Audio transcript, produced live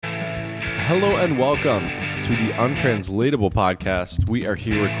Hello and welcome to the Untranslatable Podcast. We are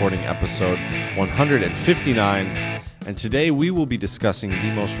here recording episode 159, and today we will be discussing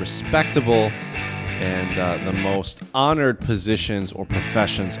the most respectable and the most honored positions or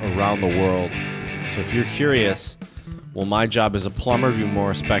professions around the world. So if you're curious, will my job as a plumber be more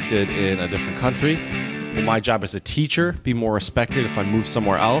respected in a different country? Will my job as a teacher be more respected if I move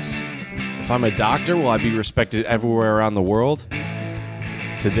somewhere else? If I'm a doctor, will I be respected everywhere around the world?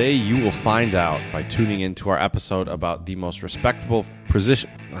 Today, you will find out by tuning into our episode about the most respectable position.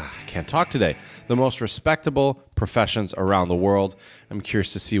 I can't talk today. The most respectable professions around the world. I'm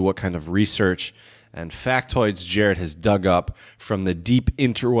curious to see what kind of research and factoids Jared has dug up from the deep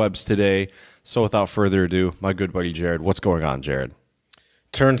interwebs today. So without further ado, my good buddy Jared, what's going on, Jared?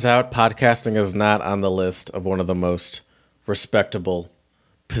 Turns out podcasting is not on the list of one of the most respectable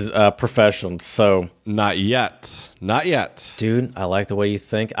professions. So Not yet. dude, I like the way you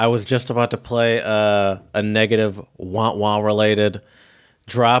think. I was just about to play a negative wah related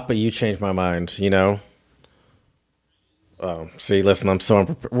drop, but you changed my mind, you know? Oh, see, listen, I'm so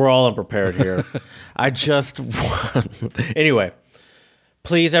unprepared. We're all unprepared here. Anyway,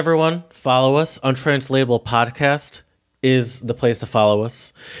 please, everyone, follow us. Untranslatable Podcast is the place to follow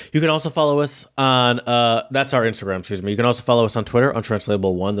us. You can also follow us on, that's our Instagram, excuse me. You can also follow us on Twitter,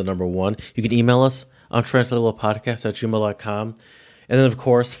 untranslatable1, the number 1. You can email us, untranslatablepodcast@gmail.com. And then, of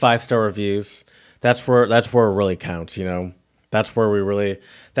course, 5-star reviews. That's where it really counts, you know? That's where we really,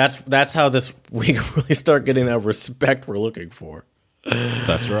 that's how this week really start getting that respect we're looking for.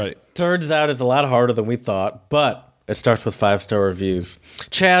 That's right. Turns out it's a lot harder than we thought, but it starts with 5-star reviews.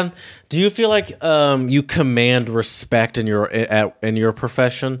 Chad, do you feel like you command respect in your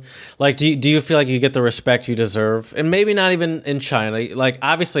profession? Like, do you feel like you get the respect you deserve? And maybe not even in China, like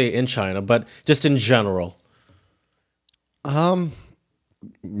obviously in China, but just in general.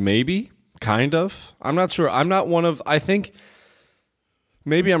 Maybe, kind of. I'm not sure. I think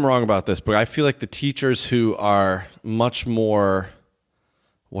maybe I'm wrong about this, but I feel like the teachers who are much more,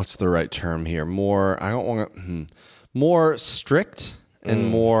 what's the right term here? More strict and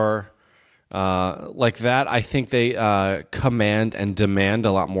more like that. I think they command and demand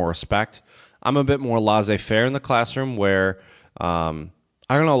a lot more respect. I'm a bit more laissez-faire in the classroom where, I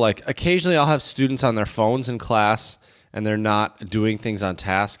don't know, like occasionally I'll have students on their phones in class and they're not doing things on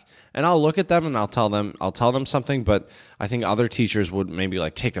task. And I'll look at them and I'll tell them something, but I think other teachers would maybe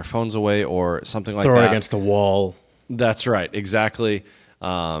like take their phones away or something like that. Throw it against a wall. That's right, exactly. Take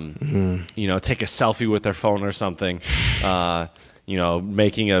a selfie with their phone or something.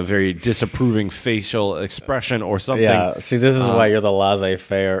 Making a very disapproving facial expression or something. Yeah, see, this is why you're the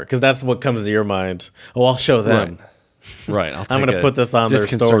laissez-faire, because that's what comes to your mind. Oh, I'll show them. Right. I'm going to put this on their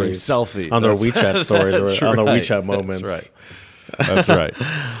stories. Selfie. On their WeChat stories or on their WeChat moments. That's right. That's right.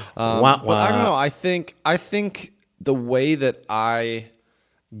 But I don't know. I think the way that I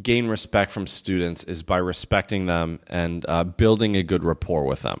gain respect from students is by respecting them and building a good rapport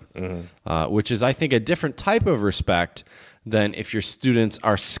with them, which is, I think, a different type of respect than if your students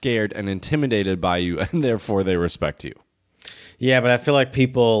are scared and intimidated by you and therefore they respect you. Yeah, but I feel like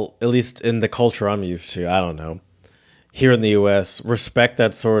people, at least in the culture I'm used to, I don't know, here in the U.S., respect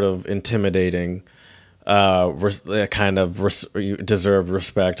that sort of intimidating deserved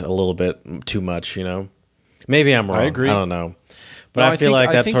respect a little bit too much, you know? Maybe I'm wrong. I agree. I don't know. But I feel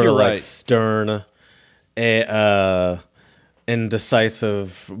like that sort of like stern,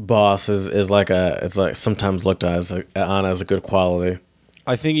 indecisive boss is like sometimes looked at as a good quality.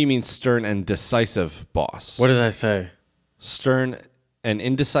 I think you mean stern and decisive boss. What did I say? Stern and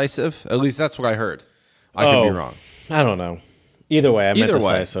indecisive? At least that's what I heard. I could be wrong. I don't know. Either way, I meant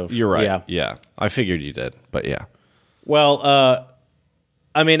decisive. You're right. Yeah. I figured you did, but yeah. Well,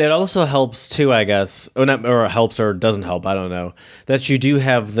 I mean, it also helps too, I guess, or helps or doesn't help, I don't know, that you do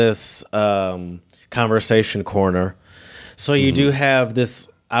have this conversation corner. So you do have this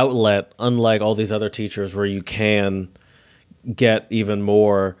outlet, unlike all these other teachers, where you can get even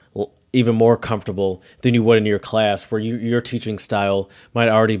more comfortable than you would in your class, where your teaching style might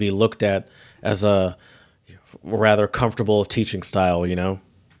already be looked at as a rather comfortable teaching style, you know?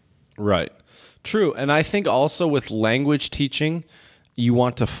 Right. True. And I think also with language teaching, you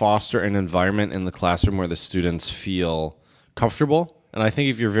want to foster an environment in the classroom where the students feel comfortable. And I think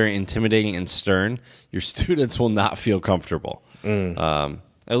if you're very intimidating and stern, your students will not feel comfortable. At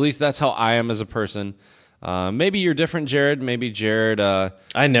least that's how I am as a person. Maybe you're different, Jared. Maybe Jared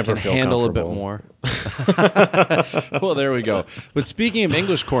I never can feel handle a bit more. Well, there we go. But speaking of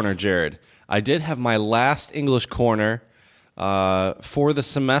English Corner, Jared, I did have my last English Corner for the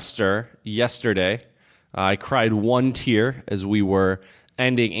semester yesterday. I cried one tear as we were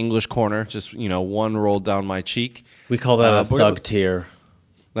ending English corner, just one rolled down my cheek. We call that a thug tier.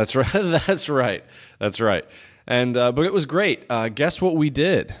 That's right. That's right. And but it was great. Guess what we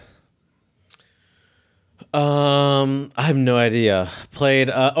did? I have no idea. Played.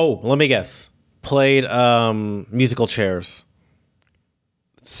 Let me guess. Played musical chairs.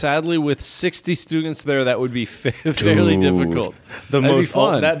 Sadly, with 60 students there, that would be fairly difficult. That'd be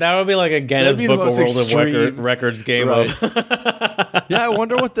fun. That would be like a Guinness Book of World Records game. Right. Yeah, I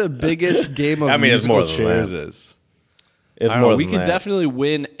wonder what the biggest game of musical chairs is. We could definitely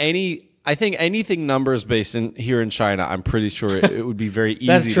win any. I think anything numbers based in here in China, I'm pretty sure it would be very easy.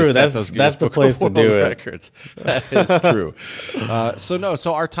 That's true. To set those that's the place to do it. Records. That is true.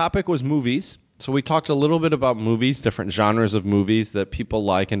 So our topic was movies. So we talked a little bit about movies, different genres of movies that people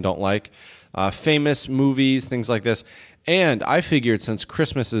like and don't like, famous movies, things like this. And I figured since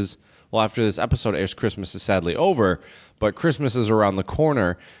Christmas is, after this episode airs, Christmas is sadly over, but Christmas is around the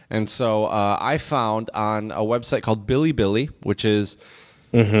corner. And so I found on a website called Bilibili, which is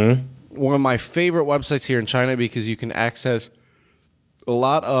one of my favorite websites here in China because you can access a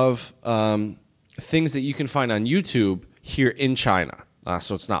lot of things that you can find on YouTube here in China.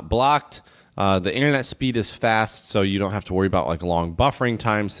 So it's not blocked. The internet speed is fast, so you don't have to worry about like long buffering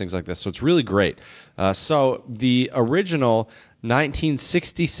times, things like this. So it's really great. So the original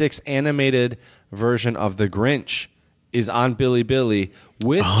 1966 animated version of The Grinch is on Bilibili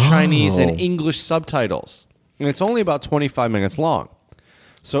with Chinese and English subtitles. And it's only about 25 minutes long.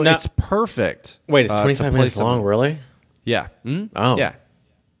 So it's perfect. Wait, it's 25 minutes long, really? Yeah. Mm-hmm. Oh. Yeah.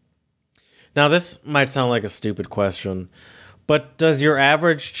 Now, this might sound like a stupid question, but does your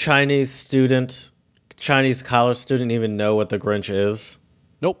average Chinese college student even know what The Grinch is?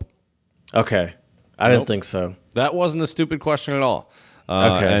 Nope. Okay. I didn't think so. That wasn't a stupid question at all.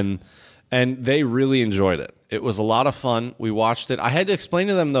 Okay. And they really enjoyed it. It was a lot of fun. We watched it. I had to explain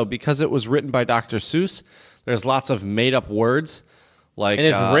to them, though, because it was written by Dr. Seuss, there's lots of made-up words. And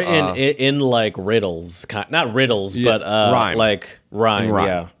it's written in like riddles. Not riddles, but rhyme. Like rhyme.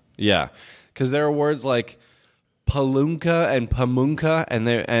 Yeah. Yeah. Because there are words like palunka and pamunka,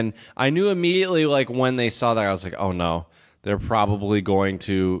 and I knew immediately, like, when they saw that, I was like, oh, no. They're probably going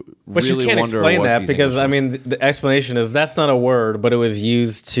to but really you can't wonder explain what that these because, English I mean, the explanation is that's not a word, but it was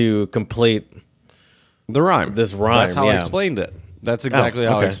used to complete the rhyme. This rhyme, That's how I explained it. That's exactly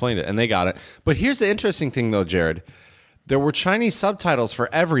how I explained it, and they got it. But here's the interesting thing, though, Jared. There were Chinese subtitles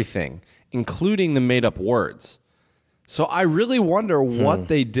for everything, including the made-up words. So I really wonder what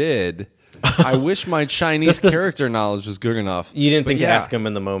they did. I wish my Chinese character knowledge was good enough. You didn't think to ask them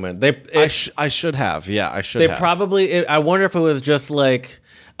in the moment. I should have. Yeah, I should have. They probably... I wonder if it was just like...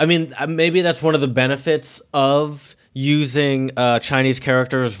 I mean, maybe that's one of the benefits of using Chinese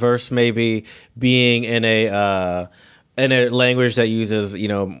characters versus maybe being in a language that uses,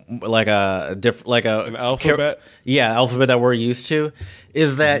 like an alphabet. Alphabet that we're used to,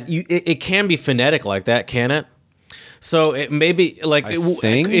 is that it can be phonetic like that, can it? So it maybe like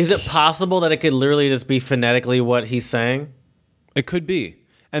is it possible that it could literally just be phonetically what he's saying? It could be.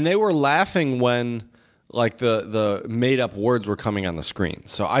 And they were laughing when like the made up words were coming on the screen.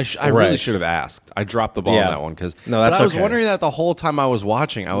 So I really should have asked. I dropped the ball on that one because I was wondering that the whole time I was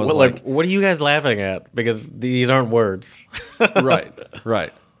watching. I was what are you guys laughing at? Because these aren't words. Right.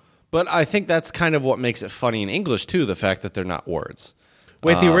 But I think that's kind of what makes it funny in English too, the fact that they're not words.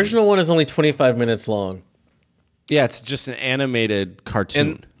 Wait, the original one is only 25 minutes long. Yeah, it's just an animated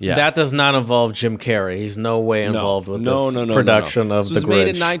cartoon. And that does not involve Jim Carrey. He's no way involved with this production of The Grinch. It was made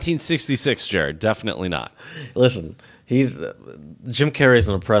in 1966, Jared. Definitely not. Listen, Jim Carrey's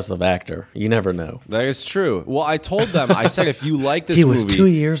an impressive actor. You never know. That is true. Well, I told them, I said, if you like this movie... He was 2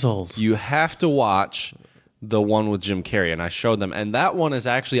 years old. You have to watch the one with Jim Carrey. And I showed them. And that one is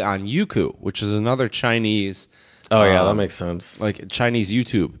actually on Youku, which is another Chinese... Oh, yeah, that makes sense. Like Chinese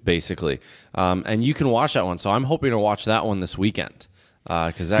YouTube, basically. And you can watch that one. So I'm hoping to watch that one this weekend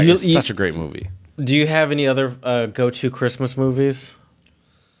because that is such a great movie. Do you have any other go-to Christmas movies?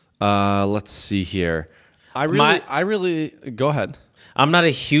 Let's see here. I really go ahead. I'm not a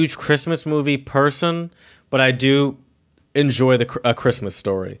huge Christmas movie person, but I do enjoy a Christmas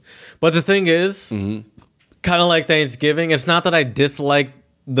story. But the thing is, kind of like Thanksgiving, it's not that I dislike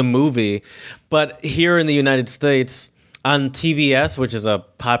the movie, but here in the United States on TBS, which is a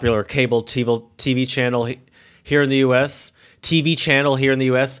popular cable TV channel here in the US,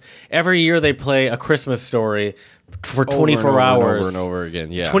 every year they play A Christmas Story for 24 hours. Over and over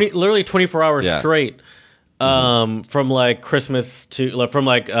again, yeah. Literally 24 hours straight. From like Christmas to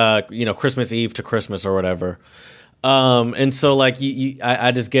Christmas Eve to Christmas or whatever. And so like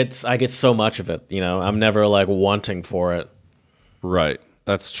I get so much of it, I'm never like wanting for it. Right.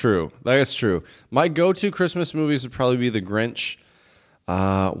 That's true. That is true. My go-to Christmas movies would probably be The Grinch.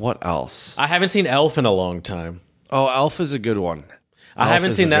 What else? I haven't seen Elf in a long time. Oh, Elf is a good one. I Elf haven't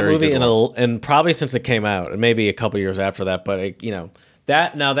is seen a that very movie good in one. and probably since it came out, and maybe a couple years after that. But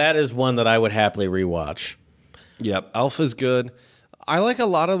that is one that I would happily rewatch. Yep, Elf is good. I like a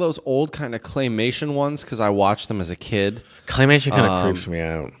lot of those old kind of claymation ones because I watched them as a kid. Claymation kind of creeps me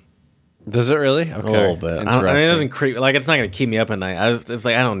out Does it really? Okay. a little bit. I mean, it Interesting. doesn't creep like it's not going to keep me up at night. It's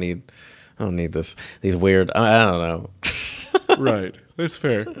like I don't need this these weird. I don't know. Right. That's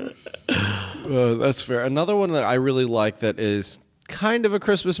fair. That's fair. Another one that I really like that is kind of a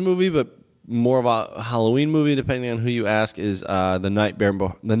Christmas movie, but more of a Halloween movie, depending on who you ask, is The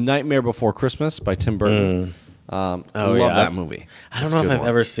Nightmare Before Christmas by Tim Burton. I love that movie. I don't know if I've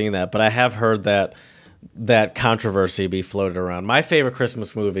ever seen that, but I have heard that controversy be floated around. My favorite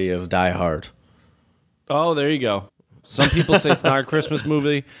Christmas movie is Die Hard. Oh, there you go. Some people say it's not a Christmas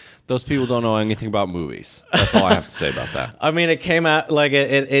movie. Those people don't know anything about movies. That's all I have to say about that. I mean, it came out like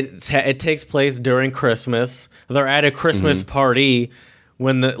it takes place during Christmas. They're at a Christmas party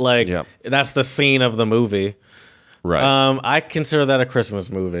when that's the scene of the movie. Right. I consider that a Christmas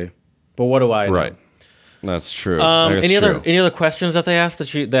movie. But what do I know? Right. That's true. Any other questions that they asked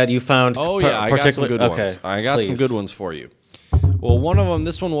that you found? Oh yeah, I got some good ones. Okay, I got some please. good ones for you. Well, one of them.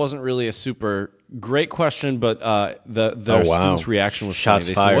 This one wasn't really a super great question, but the student's reaction was Shots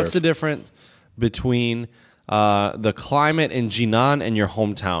funny. They fired. said, "What's the difference between the climate in Jinan and your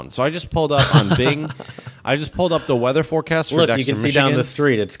hometown?" So I just pulled up on Bing. I just pulled up the weather forecast for Look, Dexter, you can see Michigan. down the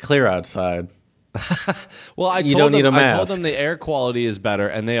street. It's clear outside. Well, I You told don't need them, a I told mask. them the air quality is better,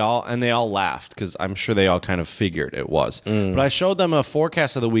 and they all laughed because I'm sure they all kind of figured it was. Mm. But I showed them a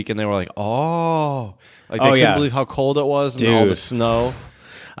forecast of the week, and they were like, "Oh, like they Oh, couldn't yeah. believe how cold it was and all the Dude. snow."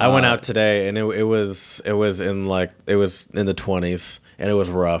 I went out today and it was in the 20s and it was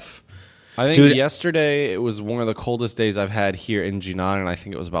rough. I think Dude. yesterday it was one of the coldest days I've had here in Jinan, and I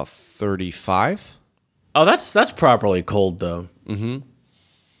think it was about 35. Oh, that's properly cold though.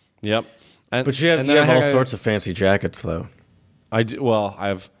 Yep. And, But you have all sorts of fancy jackets though. I do, well, I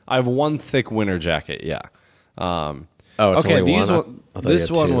have one thick winter jacket. Yeah. Oh, it's Okay, only these one? one, I thought you this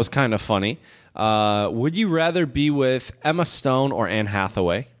had one two. was kind of funny. Would you rather be with Emma Stone or Anne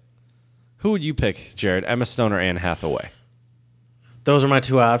Hathaway? Who would you pick, Jared? Emma Stone or Anne Hathaway? Those are my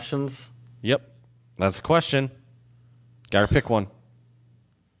two options. Yep. That's a question. Gotta pick one.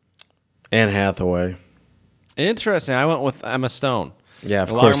 Anne Hathaway. Interesting. I went with Emma Stone. Yeah,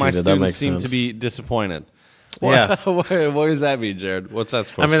 of A lot course of my you did. That students makes seem sense. to be disappointed. Yeah. what does that mean, Jared? What's that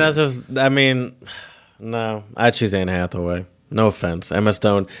supposed I mean, to that's just. I mean, no, I choose Anne Hathaway. No offense, Emma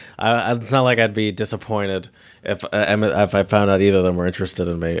Stone. It's not like I'd be disappointed if I found out either of them were interested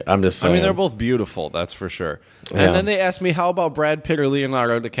in me. I'm just saying. I mean, they're both beautiful, that's for sure. And Yeah. then they asked me, how about Brad Pitt or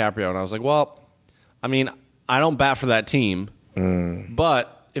Leonardo DiCaprio? And I was like, well, I mean, I don't bat for that team.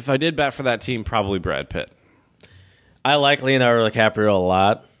 But if I did bat for that team, probably Brad Pitt. I like Leonardo DiCaprio a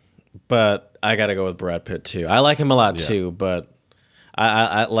lot, but I got to go with Brad Pitt too. I like him a lot too, but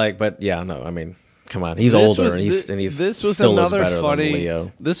I like. But yeah, no, I mean, come on, he's older and he's this was still looks another better funny. than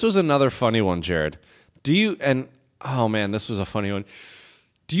Leo. This was another funny one, Jared. Do you oh man, this was a funny one.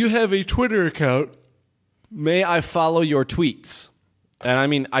 Do you have a Twitter account? May I follow your tweets? And I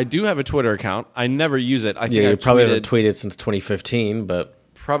mean, I do have a Twitter account. I never use it. I think Yeah, you I've probably tweeted, haven't tweeted since 2015,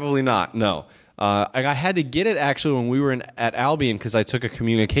 but probably not. No. I had to get it actually when we were at Albion because I took a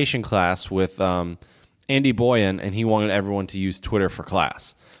communication class with Andy Boyan, and he wanted everyone to use Twitter for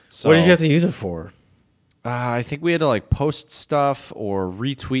class. So what did you have to use it for? I think we had to like post stuff or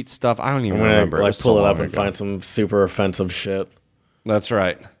retweet stuff. I don't even I'm gonna remember. like was so pull it long up and ago. find some super offensive shit. That's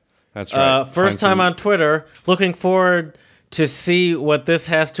right. That's right. First time on Twitter. Looking forward to see what this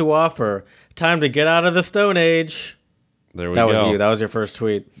has to offer. Time to get out of the Stone Age. There we That go. was you. That was your first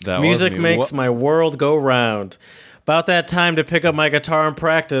tweet. That was Music me. makes What- my world go round. About that time to pick up my guitar and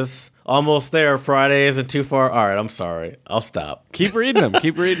practice. Almost there. Friday isn't too far. All right, I'm sorry. I'll stop. Keep reading them.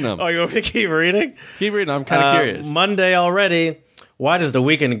 Keep reading them. Oh, you want me to keep reading? Keep reading. I'm kind of curious. Monday already. Why does the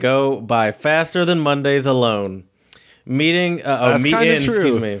weekend go by faster than Mondays alone? Meeting. That's kinda meeting. true.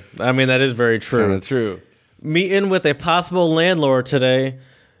 Excuse me. I mean, that is very true. Kind of true. Meeting with a possible landlord today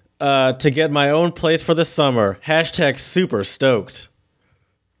to get my own place for the summer. Hashtag super stoked.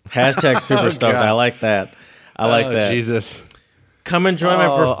 Hashtag super stoked. God. I like that. I like that. Jesus. Come and join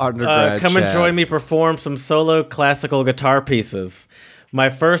undergrad come and Chad. join me perform some solo classical guitar pieces. My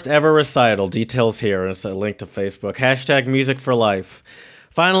first ever recital. Details here. And it's a link to Facebook. Hashtag music for life.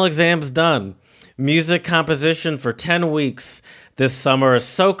 Final exams done. Music composition for 10 weeks. This summer is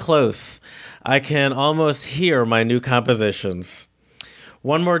so close. I can almost hear my new compositions.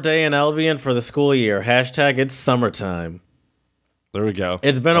 One more day in Albion for the school year. Hashtag it's summertime. There we go.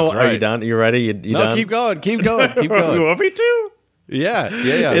 It's been a while. Right. Are you done? You ready? You No, done? keep going. Keep going. Keep You going. want me to? Yeah.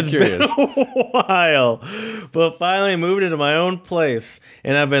 I'm It's curious. been a while, but finally moved into my own place,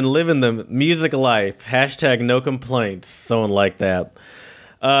 and I've been living the music life. Hashtag no complaints. Someone like that.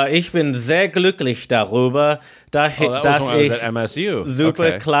 Ich bin sehr glücklich darüber, dass Oh, that was when I was ich at MSU.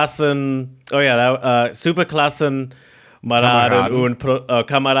 Superklassen Kameraden.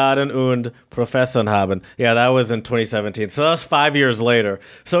 Kameraden und Professoren haben. Yeah, that was in 2017. So that's 5 years later.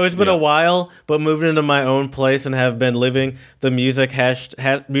 So it's been a while, but moved into my own place and have been living the music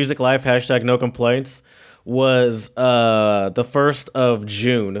music life. Hashtag no complaints was the 1st of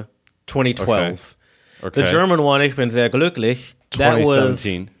June, 2012. Okay. The German one, ich bin sehr glücklich. That was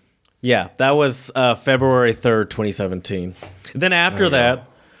 2017. that was February 3rd, 2017. Then after that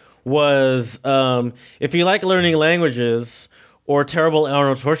was if you like learning languages or terrible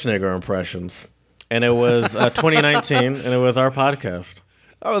Arnold Schwarzenegger impressions. And it was 2019, and it was our podcast.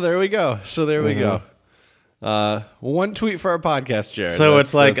 Oh, there we go. So there we go. One tweet for our podcast, Jared. So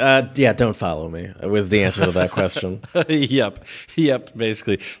it's like, don't follow me. It was the answer to that question. Yep.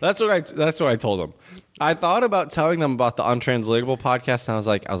 Basically, that's what I told them. I thought about telling them about the Untranslatable podcast, and I was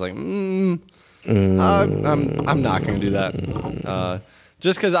like, I'm not going to do that.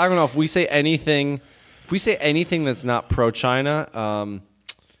 Just because I don't know if we say anything that's not pro China,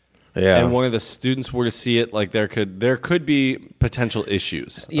 and one of the students were to see it, like there could be potential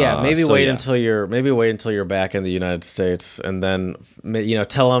issues. Maybe wait until you're back in the United States, and then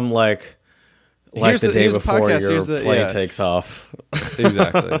tell them like the day before your plane takes off.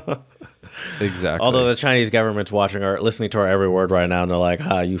 Exactly. Although the Chinese government's listening to our every word right now, and they're like,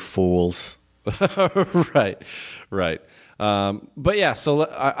 you fools. Right. But yeah, so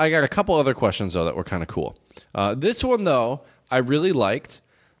I got a couple other questions, though, that were kind of cool. This one, though, I really liked.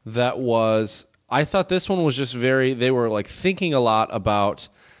 I thought this one was just they were like thinking a lot about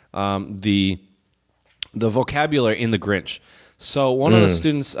the vocabulary in the Grinch. So one of the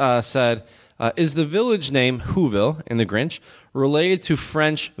students said, is the village name Whoville in the Grinch related to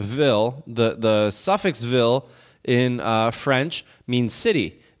French ville? The suffix ville in French means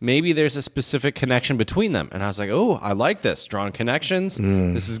city. Maybe there's a specific connection between them. And I was like, oh, I like this. Drawing connections.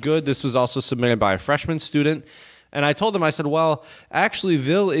 This is good. This was also submitted by a freshman student. And I told them, I said, well, actually,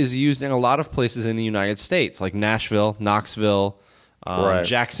 ville is used in a lot of places in the United States, like Nashville, Knoxville,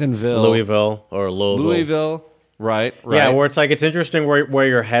 Jacksonville. Louisville or Louisville. Right. Yeah, where it's like, it's interesting where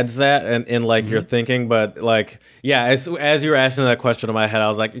your head's at and like you're thinking, but like, yeah, as you were asking that question in my head, I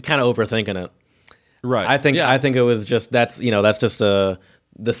was like, you're kind of overthinking it. Right. I think it was just, that's just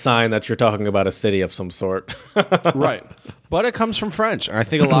the sign that you're talking about a city of some sort. Right. But it comes from French. And I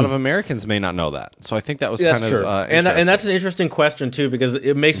think a lot of Americans may not know that. So I think that was kind of and that's an interesting question, too, because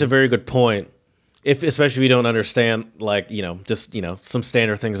it makes a very good point. Especially if you don't understand, like, just, some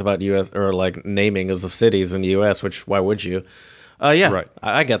standard things about U.S. or like naming of cities in the U.S., which why would you? Right.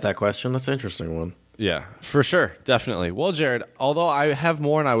 I get that question. That's an interesting one. Yeah, for sure. Definitely. Well, Jared, although I have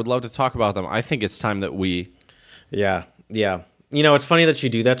more and I would love to talk about them, I think it's time that we... Yeah. It's funny that you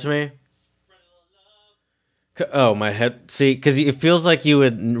do that to me. Oh, my head. See, because it feels like you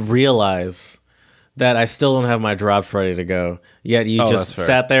would realize that I still don't have my drops ready to go. Yet you just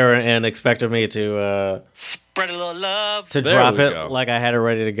sat there and expected me to spread a little love, to drop it like I had it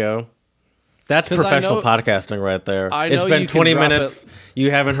ready to go. That's professional podcasting right there. It's been 20 minutes.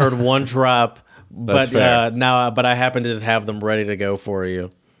 You haven't heard one drop, but I happen to just have them ready to go for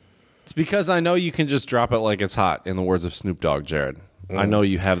you. It's because I know you can just drop it like it's hot, in the words of Snoop Dogg, Jared. I know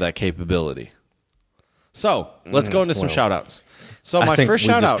you have that capability. So, let's go into some shout-outs. So, my first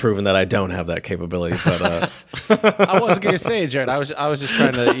shout-out... just proven that I don't have that capability, but... I wasn't going to say it, Jared. I was just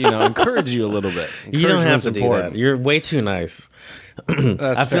trying to, encourage you a little bit. You don't have to do that. You're way too nice.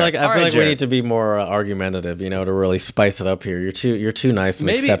 I feel like we need to be more argumentative, to really spice it up here. You're too nice and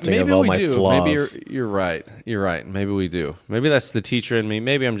accepting of all my flaws. Maybe you're right. You're right. Maybe we do. Maybe that's the teacher in me.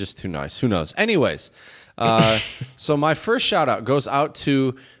 Maybe I'm just too nice. Who knows? Anyways, so my first shout out goes out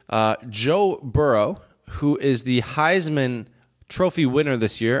to Joe Burrow, who is the Heisman Trophy winner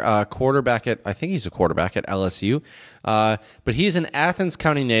this year. I think he's a quarterback at LSU, but he's an Athens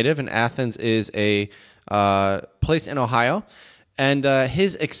County native, and Athens is a place in Ohio. And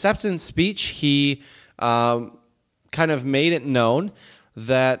his acceptance speech, he kind of made it known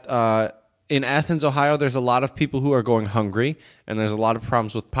that in Athens, Ohio, there's a lot of people who are going hungry, and there's a lot of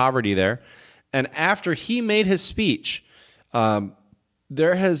problems with poverty there. And after he made his speech,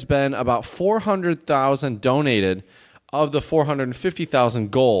 there has been about $400,000 donated of the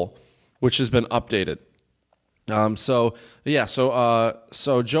 $450,000 goal, which has been updated. So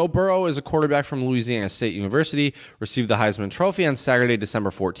Joe Burrow is a quarterback from Louisiana State University, received the Heisman Trophy on Saturday, December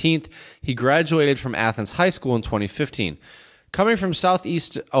 14th. He graduated from Athens High School in 2015. Coming from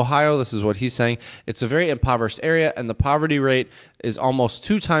Southeast Ohio, this is what he's saying, it's a very impoverished area, and the poverty rate is almost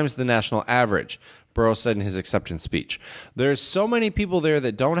 2 times the national average, Burrow said in his acceptance speech. There's so many people there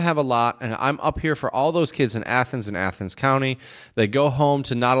that don't have a lot, and I'm up here for all those kids in Athens and Athens County that go home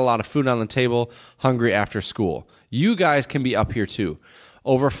to not a lot of food on the table, hungry after school. You guys can be up here too.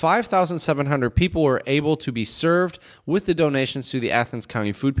 Over 5,700 people were able to be served with the donations to the Athens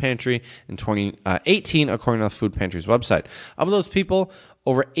County Food Pantry in 2018, according to the Food Pantry's website. Of those people,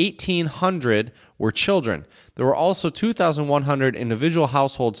 over 1,800 were children. There were also 2,100 individual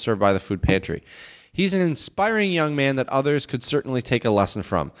households served by the food pantry. He's an inspiring young man that others could certainly take a lesson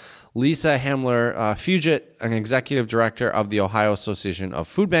from. Lisa Hamler Fugit, an executive director of the Ohio Association of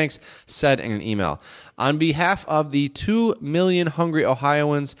Food Banks, said in an email, "On behalf of the 2 million hungry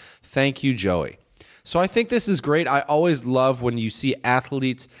Ohioans, thank you, Joey." So I think this is great. I always love when you see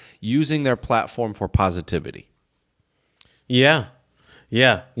athletes using their platform for positivity. Yeah.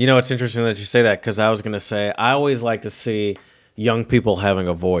 Yeah. You know, it's interesting that you say that because I was going to say, I always like to see young people having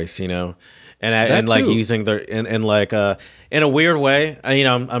a voice, you know, and like using their, in a weird way.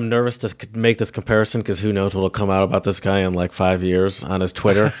 I'm nervous to make this comparison because who knows what will come out about this guy in like 5 years on his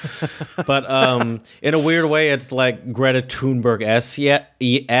Twitter. But in a weird way, it's like Greta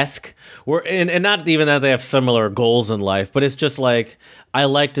Thunberg-esque. And not even that they have similar goals in life, but it's just like, I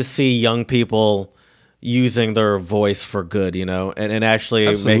like to see young people using their voice for good, you know, and actually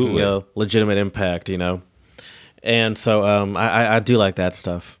making a legitimate impact, you know. And so I do like that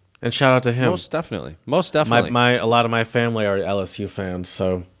stuff. And shout out to him. Most definitely. A lot of my family are LSU fans,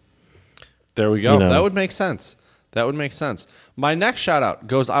 so there we go. You know. That would make sense. My next shout out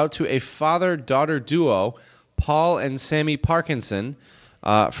goes out to a father-daughter duo, Paul and Sammy Parkinson,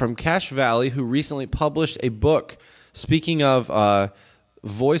 from Cache Valley, who recently published a book. Speaking of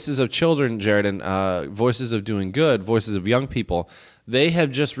voices of children, Jared, and voices of doing good, voices of young people, they have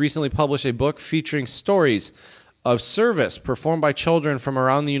just recently published a book featuring stories of service performed by children from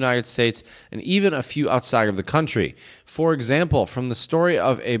around the United States and even a few outside of the country. For example, from the story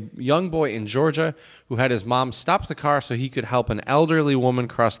of a young boy in Georgia who had his mom stop the car so he could help an elderly woman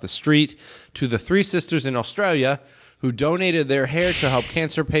cross the street, to the 3 sisters in Australia who donated their hair to help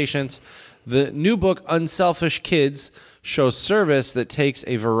cancer patients, the new book, Unselfish Kids, shows service that takes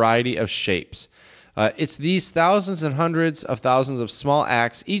a variety of shapes. It's these thousands and hundreds of thousands of small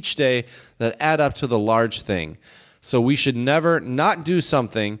acts each day that add up to the large thing. So we should never not do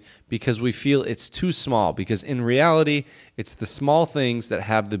something because we feel it's too small, because in reality, it's the small things that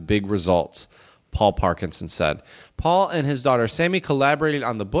have the big results, Paul Parkinson said. Paul and his daughter Sammy collaborated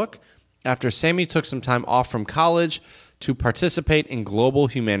on the book after Sammy took some time off from college to participate in global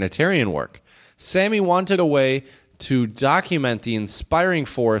humanitarian work. Sammy wanted a way to document the inspiring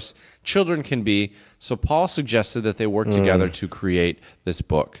force children can be, so Paul suggested that they work together to create this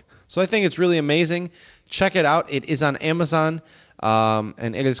book. So I think it's really amazing. Check it out. It is on Amazon,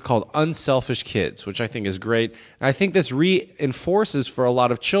 and it is called Unselfish Kids, which I think is great. And I think this reinforces for a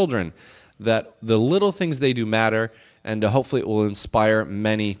lot of children that the little things they do matter, and hopefully it will inspire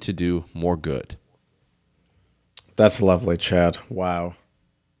many to do more good. That's lovely, Chad. Wow.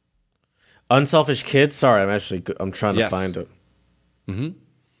 Unselfish Kids? Sorry, I'm trying to find it. Mm-hmm.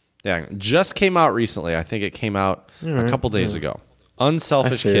 Yeah, just came out recently. I think it came out a couple days ago.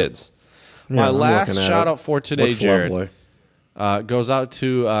 Unselfish Kids. My last shout out for today, Looks Jared, goes out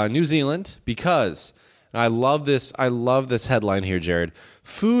to New Zealand because I love this. I love this headline here, Jared.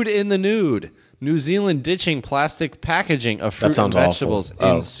 Food in the nude. New Zealand ditching plastic packaging of fruit and vegetables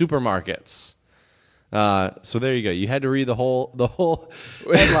in supermarkets. So there you go. You had to read the whole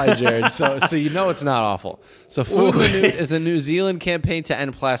headline, Jared. So you know it's not awful. So Food in the Nude is a New Zealand campaign to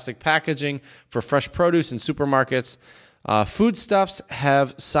end plastic packaging for fresh produce in supermarkets. Foodstuffs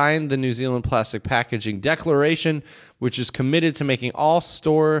have signed the New Zealand Plastic Packaging Declaration, which is committed to making all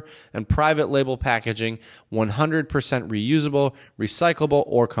store and private label packaging 100% reusable, recyclable,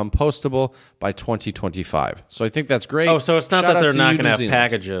 or compostable by 2025. So I think that's great. Oh, so it's not that they're not going to have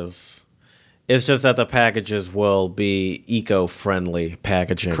packages. It's just that the packages will be eco-friendly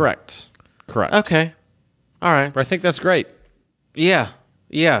packaging. Correct. Okay. All right. But I think that's great. Yeah.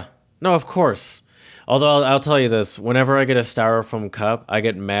 No, of course. Although I'll tell you this, whenever I get a styrofoam cup, I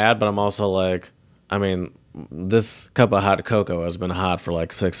get mad, but I'm also like, I mean, this cup of hot cocoa has been hot for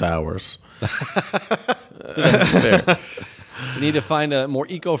like 6 hours. That's fair. We need to find a more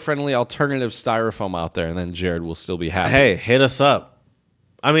eco-friendly alternative styrofoam out there, and then Jared will still be happy. Hey, hit us up.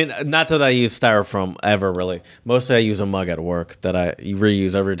 I mean, not that I use styrofoam ever, really. Mostly I use a mug at work that I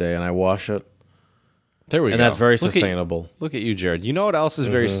reuse every day, and I wash it. There we go. And that's very Look at- sustainable. Look at you, Jared. You know what else is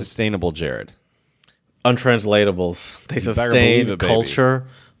very sustainable, Jared? Untranslatables. They better sustain believe it, baby. culture,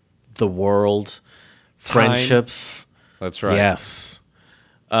 the world, friendships. That's right. Yes.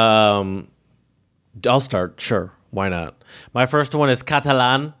 I'll start. Sure. Why not? My first one is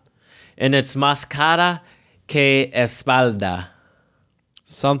Catalan, and it's más cara que espalda.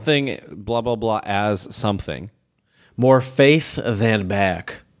 Something, blah, blah, blah, as something. More face than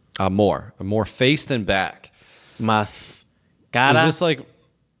back. More face than back. Más cara. Is this like...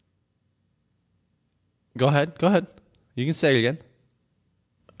 Go ahead. You can say it again.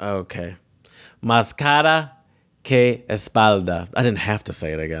 Okay. Más cara que espalda. I didn't have to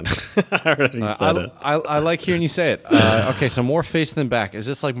say it again. I already said it. I like hearing you say it. Okay, so more face than back. Is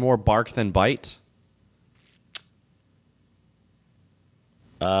this like more bark than bite?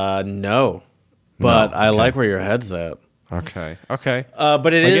 No. But No, I okay. like where your head's at. Okay.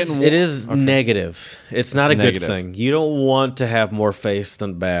 But it is negative. It's not a negative. good thing. You don't want to have more face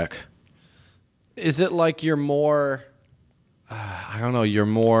than back. Is it like you're more... I don't know. You're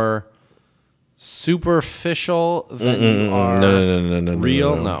more superficial than you are No.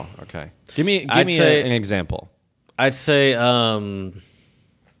 real? No. Okay. Give me say- an example. I'd say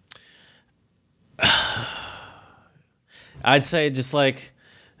I'd say just like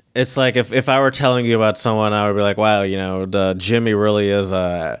it's like if I were telling you about someone, I would be like, wow, Jimmy really is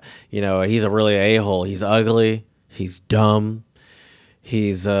he's a really a-hole. He's ugly, he's dumb,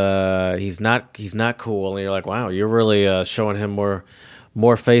 he's not cool, and you're like, wow, you're really showing him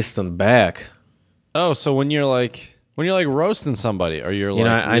more face than back. Oh, so when you're like roasting somebody, or you're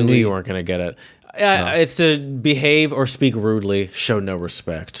I knew you weren't gonna get it. It's to behave or speak rudely, show no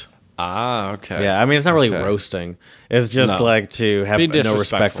respect. Ah, okay. Yeah, I mean, it's not really Okay. roasting. It's just No. like to have Be no respect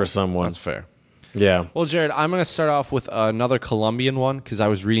disrespectful. for someone. That's fair. Yeah. Well, Jared, I'm going to start off with another Colombian one because I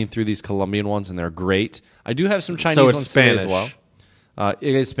was reading through these Colombian ones and they're great. I do have some Chinese So it's ones today Spanish. as well.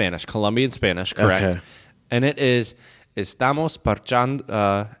 It is Spanish, Colombian Spanish, correct? Okay. And it is estamos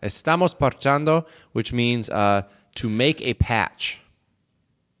parchando, which means to make a patch.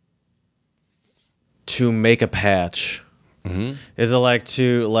 To make a patch. Mm-hmm. Is it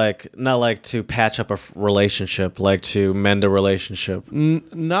not like to patch up a relationship, like to mend a relationship?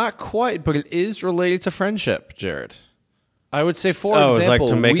 Not quite, but it is related to friendship, Jared. I would say, for It's example, like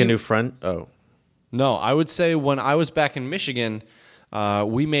to make a new friend? Oh. No, I would say when I was back in Michigan,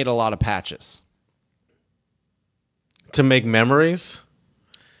 we made a lot of patches. To make memories?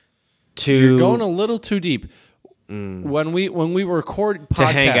 You're going a little too deep. When we record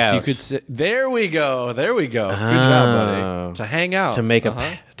podcasts, hang out. you could say, there we go. Good job, buddy. To hang out. To make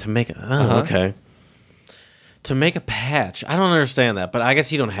okay. To make a patch. I don't understand that, but I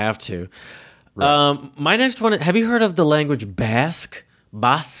guess you don't have to. Right. My next one, have you heard of the language Basque?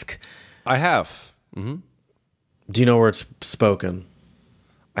 I have. Do you know where it's spoken?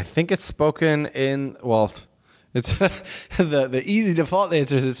 I think it's spoken in, it's the easy default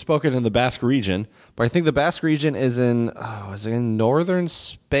answer is it's spoken in the Basque region, but I think the Basque region is in northern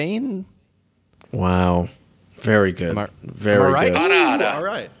Spain? Wow. Very good. Very right?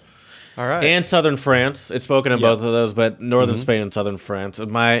 good. All right. And southern France. It's spoken in both of those, but northern Spain and southern France.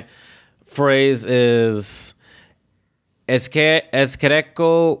 And my phrase is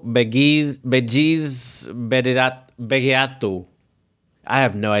Esquereco begiatu. I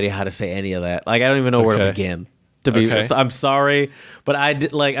have no idea how to say any of that. Like, I don't even know where to begin. I'm sorry, but I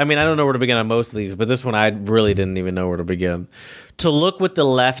don't know where to begin on most of these, but this one I really didn't even know where to begin. To look with the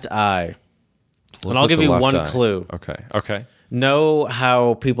left eye. And I'll give you one clue. Okay. Know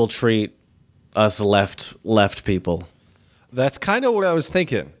how people treat us left people. That's kind of what I was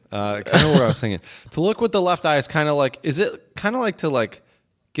thinking. To look with the left eye is kind of like, is it kind of like to like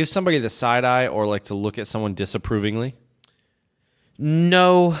give somebody the side eye or like to look at someone disapprovingly?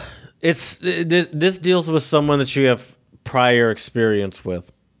 No, this deals with someone that you have prior experience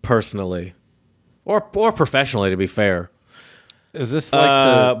with personally, or professionally. To be fair, is this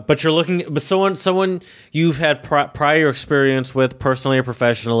like but you're looking, but someone you've had prior experience with personally or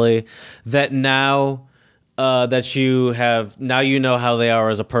professionally that now that you have now you know how they are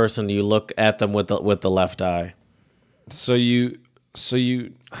as a person. You look at them with the left eye. So you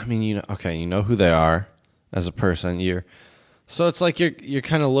you know who they are as a person. So it's like you're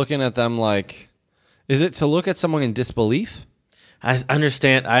kind of looking at them like, is it to look at someone in disbelief? I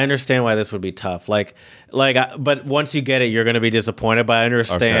understand why this would be tough. But once you get it, you're going to be disappointed. But I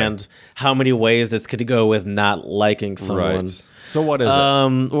understand how many ways this could go with not liking someone. Right. So what is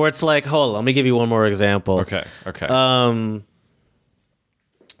it? Where it's like, hold on, let me give you one more example. Okay.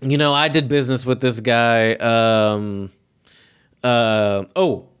 I did business with this guy. I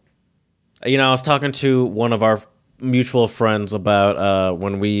was talking to one of our mutual friends about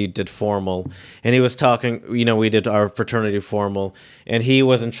when we did formal, and he was talking. We did our fraternity formal, and he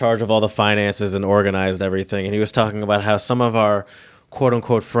was in charge of all the finances and organized everything. And he was talking about how some of our quote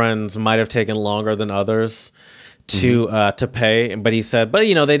unquote friends might have taken longer than others to pay, but he said,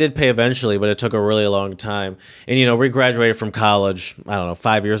 they did pay eventually, but it took a really long time. And we graduated from college, I don't know,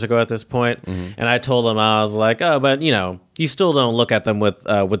 5 years ago at this point. And I told him, I was like, oh, but you still don't look at them with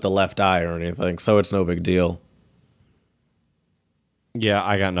the left eye or anything, so it's no big deal Yeah,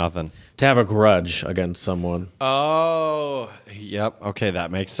 I got nothing. to have a grudge against someone. Oh, yep. Okay,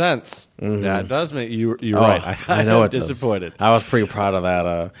 that makes sense. That does make you're Oh, right. I know I'm it does. disappointed. I was pretty proud of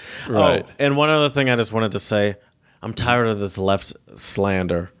that. Right. Oh, and one other thing I just wanted to say, I'm tired of this left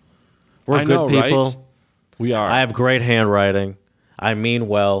slander. We're I good know, people. right? We are. I have great handwriting. I mean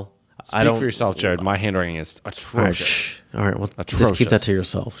well. I Speak don't for yourself, Jared. My handwriting is All right, atrocious. shh. All right, well, just Atrocious. keep that to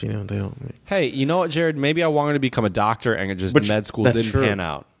yourself. They don't. Hey, you know what, Jared? Maybe I wanted to become a doctor and just Which- med school that's didn't true. pan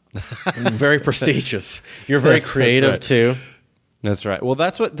out. Very prestigious. You're very That's creative right. too. That's right. Well,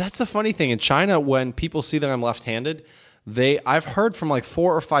 that's the funny thing in China. When people see that I'm left-handed, I've heard from like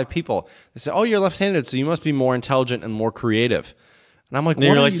 4 or 5 people. They say, "Oh, you're left-handed, so you must be more intelligent and more creative." And I'm like, And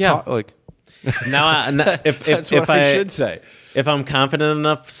 "What you're are like, you yeah. like?" If That's if what I I should say. if I'm confident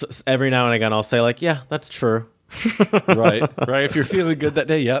enough, every now and again I'll say like, yeah, that's true. Right. If you're feeling good that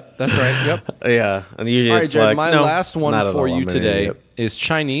day, yep, that's right. Yep. Yeah, and usually All right, it's Jared. like, My no, last one not at for all. you I'm an today idiot. is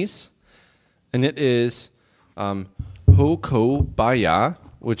Chinese, and it is "hukou-baya,"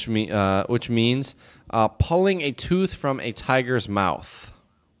 which means pulling a tooth from a tiger's mouth.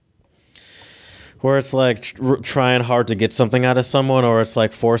 Where it's like trying hard to get something out of someone, or it's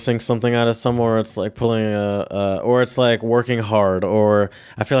like forcing something out of someone, or it's like pulling or it's like working hard, or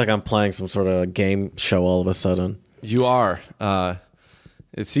I feel like I'm playing some sort of game show all of a sudden. You are.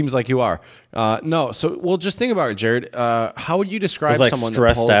 It seems like you are. No. So, well, just think about it, Jared. How would you I describe was like someone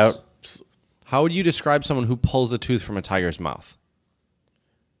stressed that pulls, out. How would you describe someone who pulls a tooth from a tiger's mouth?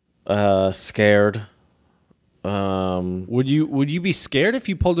 Scared. Would you be scared if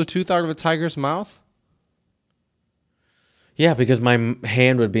you pulled a tooth out of a tiger's mouth? Yeah, because my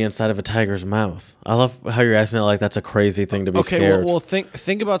hand would be inside of a tiger's mouth. I love how you're asking it like that's a crazy thing to be Okay, scared. well,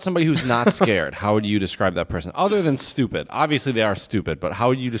 think about somebody who's not scared. How would you describe that person? Other than stupid. Obviously, they are stupid, but how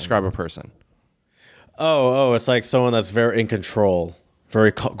would you describe a person? Oh, it's like someone that's very in control,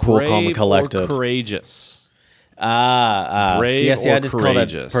 very cool, calm, and Brave collected. or courageous? Brave yeah, see, or I just call that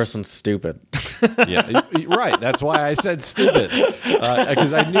courageous? person stupid. Yeah, right. That's why I said stupid,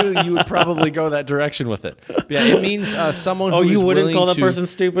 because I knew you would probably go that direction with it. But yeah, it means someone. Oh, who you is wouldn't willing call that to- person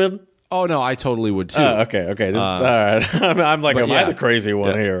stupid? Oh no, I totally would too. Okay. Just all right. I'm like, but am I yeah. the crazy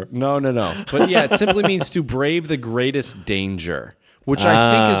one here? No. But yeah, it simply means to brave the greatest danger, which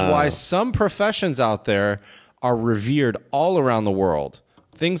I think is why some professions out there are revered all around the world.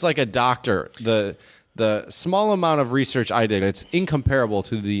 Things like a doctor, the small amount of research I did, it's incomparable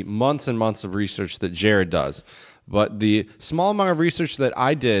to the months and months of research that Jared does. But the small amount of research that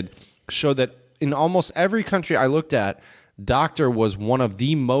I did showed that in almost every country I looked at, doctor was one of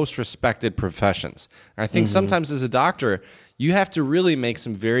the most respected professions. And I think sometimes as a doctor, you have to really make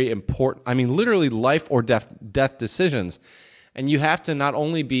some very important, literally life or death decisions. And you have to not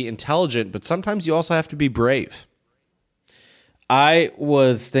only be intelligent, but sometimes you also have to be brave. I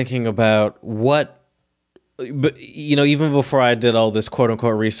was thinking about but even before I did all this quote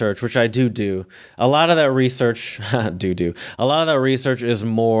unquote research, which I do, a lot of that research a lot of that research is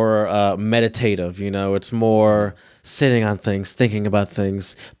more meditative. It's more sitting on things, thinking about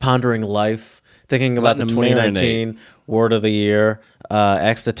things, pondering life, thinking about Let the them 2019 word of the year,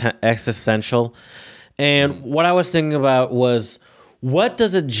 existential. And what I was thinking about was, what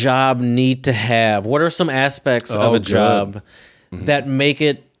does a job need to have? What are some aspects of a good. job that make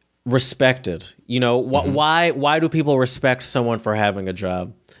it respected? Why do people respect someone for having a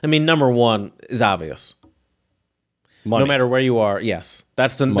job? Number one is obvious. Money. No matter where you are, yes,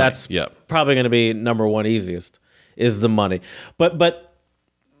 that's yep. probably going to be number one easiest is the money. But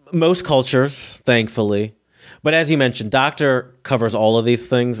most cultures, thankfully. But as you mentioned, doctor covers all of these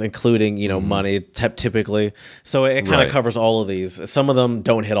things, including money typically. So it kind of Right. covers all of these. Some of them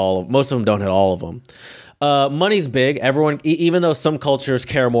don't hit most of them don't hit all of them. Money's big. Everyone, even though some cultures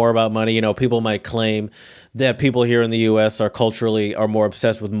care more about money, people might claim that people here in the U.S. are more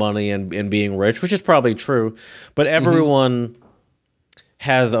obsessed with money and being rich, which is probably true. But everyone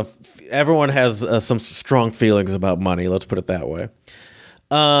has some strong feelings about money. Let's put it that way.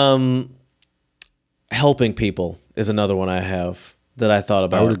 Helping people is another one I have. that I thought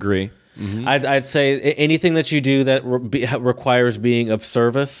about. I would agree. I'd say anything that you do that requires being of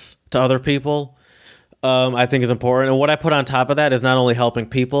service to other people, I think is important. And what I put on top of that is not only helping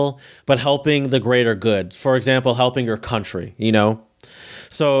people, but helping the greater good. For example, helping your country,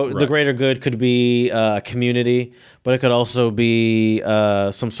 So the greater good could be a community, but it could also be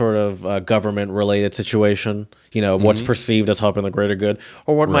some sort of government-related situation, what's perceived as helping the greater good,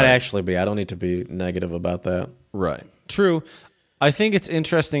 or what might actually be. I don't need to be negative about that. Right. True. I think it's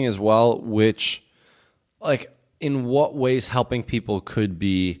interesting as well, in what ways helping people could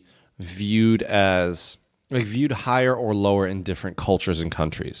be viewed as, viewed higher or lower in different cultures and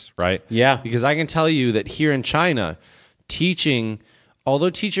countries, right? Yeah. Because I can tell you that here in China, although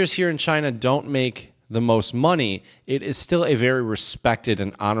teachers here in China don't make the most money, it is still a very respected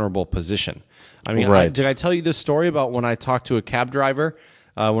and honorable position. I mean, did I tell you this story about when I talked to a cab driver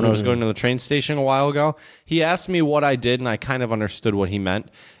when I was going to the train station a while ago? He asked me what I did, and I kind of understood what he meant.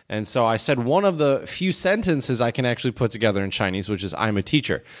 And so I said one of the few sentences I can actually put together in Chinese, which is "I'm a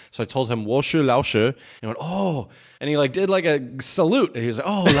teacher." So I told him "wo shi lao shi," and he went "oh," and he did a salute. And he was like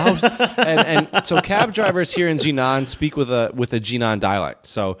 "oh lao," and so cab drivers here in Jinan speak with a Jinan dialect.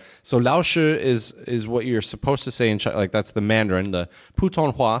 So lao shi is what you're supposed to say in China, that's the Mandarin, the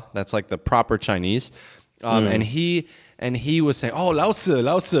Putonghua. That's the proper Chinese. And he was saying "oh lao si,"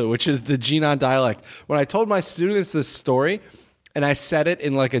 which is the Jinan dialect. When I told my students this story, and I said it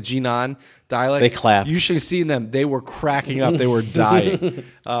in a Jinan dialect, they clapped. You should have seen them. They were cracking up. They were dying.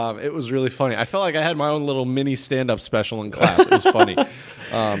 It was really funny. I felt like I had my own little mini stand-up special in class. It was funny.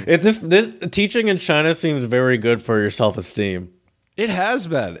 This teaching in China seems very good for your self-esteem. It has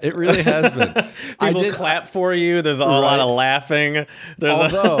been. It really has been. People clap for you. There's a lot of laughing.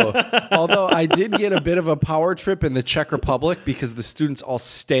 Although I did get a bit of a power trip in the Czech Republic because the students all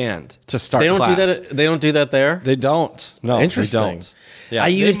stand to start class. They don't do that there? They don't. No, interesting. They don't. Yeah,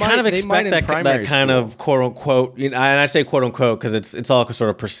 you kind of expect that kind of quote unquote, and I say quote unquote because it's all sort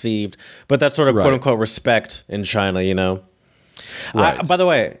of perceived, but that sort of quote unquote respect in China, Right. By the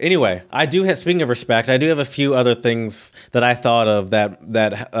way, anyway, I do have. Speaking of respect, I do have a few other things that I thought of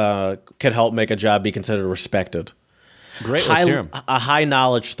that could help make a job be considered respected. Great, let's hear 'em. A high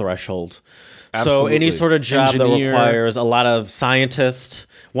knowledge threshold. Absolutely. So any sort of job that requires a lot of scientists.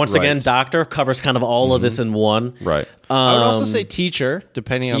 Once again, doctor covers kind of all of this in one. Right. I would also say teacher,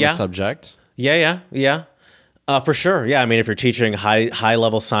 depending on the subject. Yeah. For sure. Yeah. I mean, if you're teaching high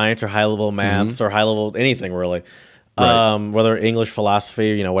level science or high level maths or high level anything really. Whether English,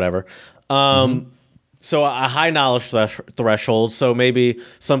 philosophy, whatever. So a high knowledge threshold. So maybe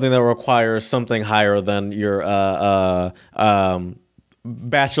something that requires something higher than your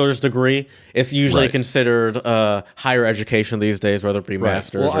bachelor's degree. It's usually considered higher education these days, whether it be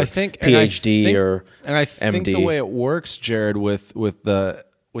master's or PhD or MD. And I think the way it works, Jared, with the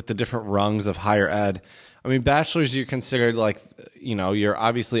different rungs of higher ed. I mean, bachelor's you're considered you're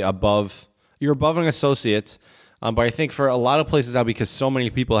obviously above an associate. But I think for a lot of places now, because so many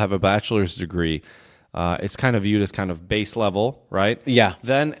people have a bachelor's degree, it's kind of viewed as kind of base level, right? Yeah.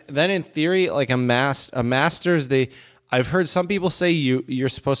 Then in theory, a master's, I've heard some people say you're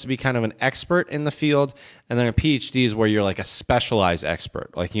supposed to be kind of an expert in the field, and then a PhD is where you're a specialized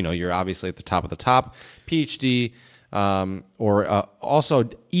expert. You're obviously at the top of the top. PhD, or also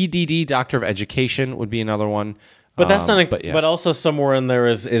EDD, Doctor of Education, would be another one. But that's not. But also somewhere in there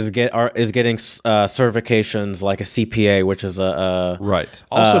is getting certifications like a CPA, which is a right.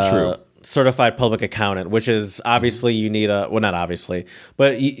 Also true. Certified public accountant, which is obviously you need not obviously,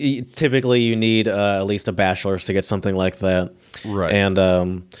 but typically you need at least a bachelor's to get something like that. Right. And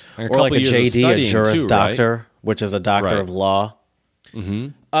or like a JD, a Juris Doctor, which is a doctor of law. Mm-hmm.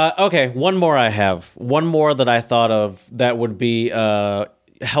 Okay, one more I have. One more that I thought of that would be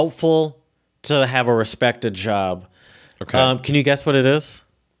helpful to have a respected job. Okay. Can you guess what it is?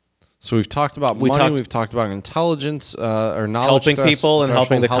 So we've talked about money. We've talked about intelligence or knowledge, helping people and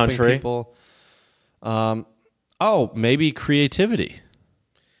helping the country. Maybe creativity.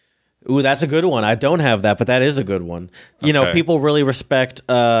 Ooh, that's a good one. I don't have that, but that is a good one. People really respect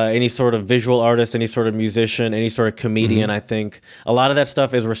any sort of visual artist, any sort of musician, any sort of comedian. I think a lot of that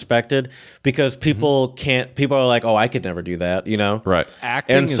stuff is respected because people are like, oh, I could never do that, Right.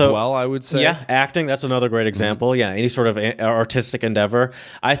 Acting as well, I would say. Yeah, acting, that's another great example. Yeah, any sort of artistic endeavor.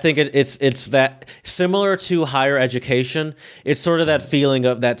 I think it's that similar to higher education. It's sort of that feeling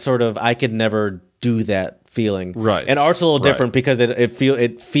of that sort of I could never do that feeling. Right. And art's a little Right. different because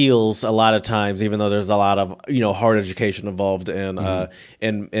it feels a lot of times, even though there's a lot of hard education involved in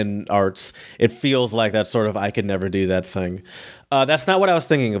in arts, it feels like that sort of I could never do that thing. That's not what I was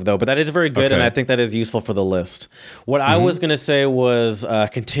thinking of though, but that is very good, and Okay. I think that is useful for the list. What I was going to say was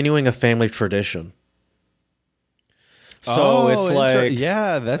continuing a family tradition. So it's like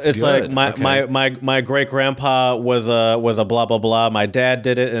yeah, that's it's good. like Okay. my great grandpa was a blah blah blah. My dad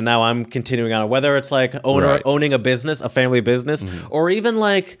did it, and now I'm continuing on it. Whether it's like Right. Mm-hmm. owning a business, a family business, or even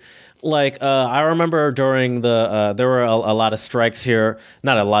like I remember during the there were a lot of strikes here.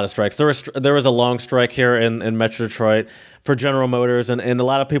 Not a lot of strikes. There was a long strike here in Metro Detroit for General Motors, and a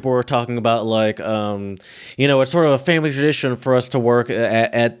lot of people were talking about like it's sort of a family tradition for us to work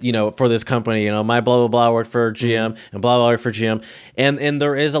at for this company. My blah blah blah worked for GM and blah blah worked for GM, and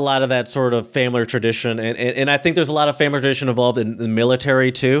there is a lot of that sort of family tradition, and I think there's a lot of family tradition involved in the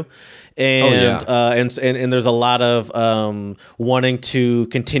military too. And, and there's a lot of wanting to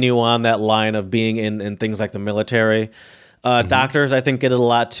continue on that line of being in things like the military. Doctors, I think, get it a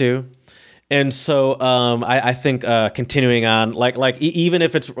lot too. And so I think continuing on, even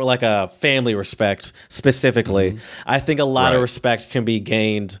if it's like a family respect specifically, I think a lot Right. of respect can be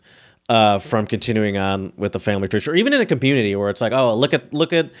gained from continuing on with the family tradition, or even in a community where it's like, oh, look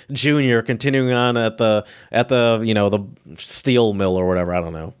at Junior continuing on at the the steel mill or whatever. I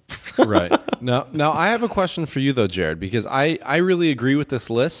don't know. Right. Now I have a question for you though, Jared, because I really agree with this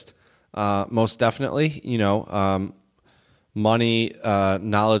list. Most definitely, money,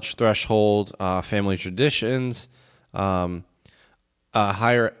 knowledge threshold, family traditions,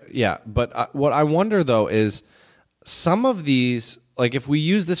 higher. Yeah. But what I wonder though is some of these, like if we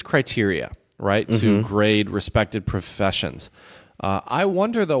use this criteria, right, to grade respected professions, I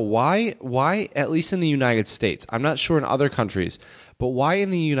wonder though why at least in the United States, I'm not sure in other countries, but why in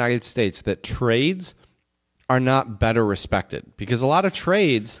the United States that trades are not better respected? Because a lot of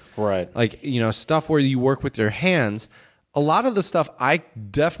trades, Right. like stuff where you work with your hands, a lot of the stuff I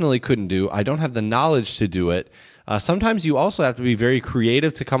definitely couldn't do. I don't have the knowledge to do it. Sometimes you also have to be very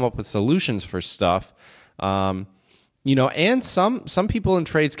creative to come up with solutions for stuff. And some people in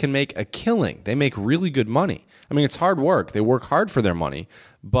trades can make a killing. They make really good money. I mean, it's hard work. They work hard for their money.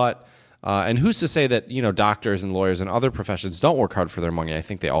 But and who's to say that doctors and lawyers and other professions don't work hard for their money? I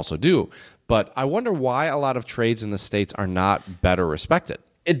think they also do. But I wonder why a lot of trades in the States are not better respected.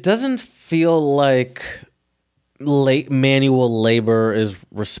 It doesn't feel like manual labor is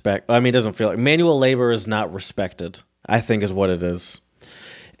it doesn't feel like manual labor is not respected, I think is what it is.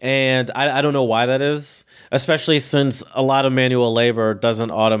 And I don't know why that is, especially since a lot of manual labor doesn't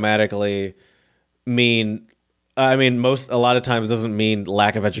automatically mean, a lot of times doesn't mean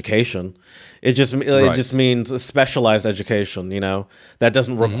lack of education. It just means specialized education, that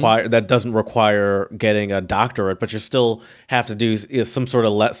doesn't require getting a doctorate, but you still have to do some sort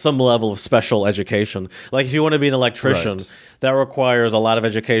of some level of special education. Like if you want to be an electrician, Right. that requires a lot of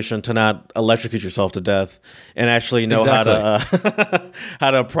education to not electrocute yourself to death and actually know Exactly.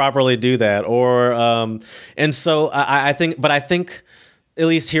 how to properly do that. Or and so I think at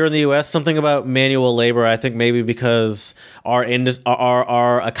least here in the U.S., something about manual labor. I think maybe because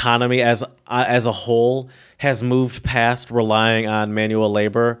our economy as a whole has moved past relying on manual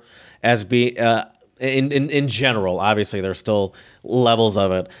labor as being in general. Obviously, there's still levels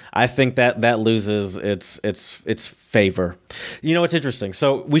of it. I think that loses its favor. It's interesting.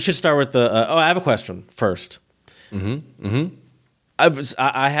 So we should start with the. I have a question first.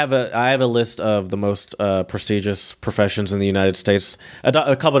 I have a list of the most prestigious professions in the United States,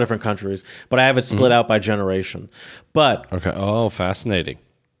 a couple of different countries, but I have it split out by generation. But Okay. Oh, fascinating.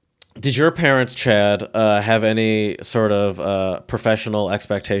 did your parents, Chad, have any sort of professional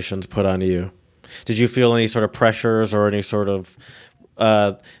expectations put on you? Did you feel any sort of pressures or any sort of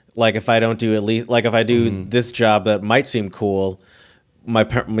like if I don't do at least like if I do this job that might seem cool, my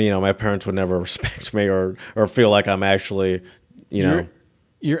parents would never respect me or feel like I'm actually You're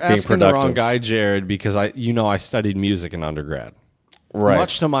asking the wrong productive. guy, Jared, because I studied music in undergrad. Right.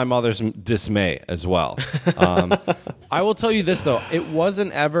 Much to my mother's dismay as well. I will tell you this, though. It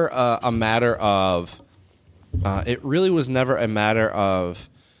wasn't ever a matter of... it really was never a matter of...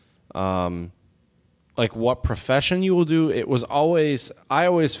 like what profession you will do. It was always... I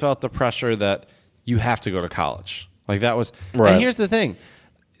always felt the pressure that you have to go to college. Like that was... Right. And here's the thing.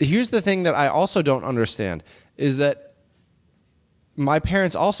 Here's the thing that I also don't understand is that my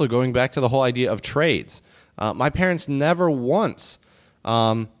parents also, going back to the whole idea of trades, my parents never once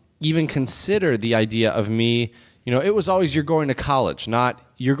even considered the idea of me, it was always you're going to college, not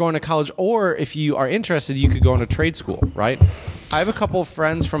you're going to college, or if you are interested, you could go into trade school, right? I have a couple of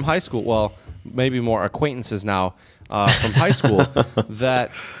friends from high school. Well, maybe more acquaintances now from high school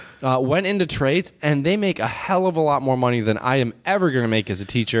that went into trades, and they make a hell of a lot more money than I am ever going to make as a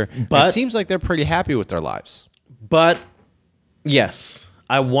teacher. But it seems like they're pretty happy with their lives. But yes,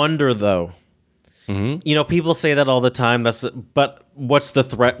 I wonder though. You know, people say that all the time. But what's the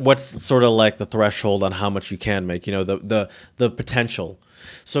threat? What's sort of like the threshold on how much you can make? You know, the potential.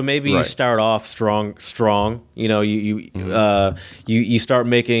 So maybe you start off strong. You know, you start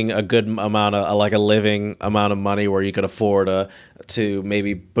making a good amount of like a living amount of money where you could afford to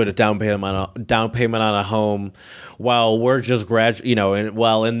maybe put a down payment on a home, while we're just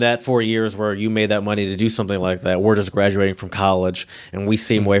in that 4 years where you made that money to do something like that, we're just graduating from college and we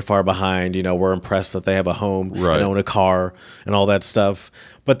seem way far behind. You know, we're impressed that they have a home and own a car and all that stuff.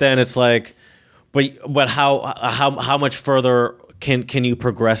 But then it's like, but how much further can you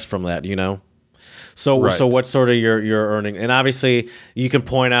progress from that, you know? So what's sort of your earning? And obviously you can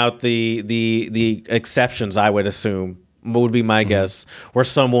point out the exceptions, I would assume, would be my guess, where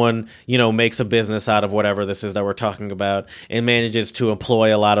someone, you know, makes a business out of whatever this is that we're talking about and manages to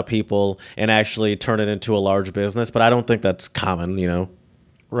employ a lot of people and actually turn it into a large business. But I don't think that's common, you know?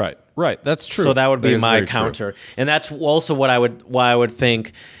 Right. That's true. So that would be my counter. True. And that's also why I would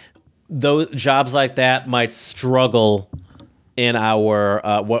think those jobs like that might struggle in our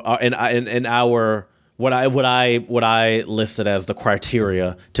what I listed as the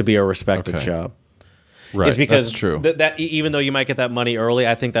criteria to be a respected job. Right, is because that's true. That even though you might get that money early,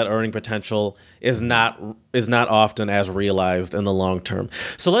 I think that earning potential is not often as realized in the long term.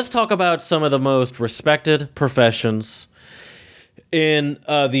 So let's talk about some of the most respected professions in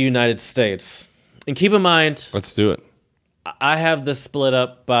the United States. And keep in mind, let's do it. I have this split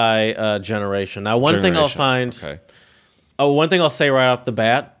up by generation. Now, one thing I'll say right off the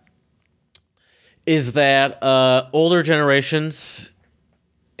bat is that older generations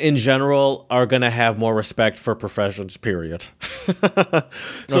in general are going to have more respect for professions, period.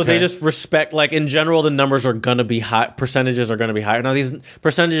 So they just respect, like in general, the numbers are going to be high, percentages are going to be higher. Now, these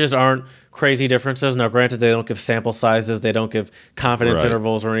percentages aren't crazy differences. Now, granted, they don't give sample sizes, they don't give confidence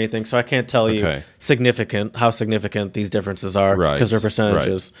intervals or anything, so I can't tell you how significant these differences are because they're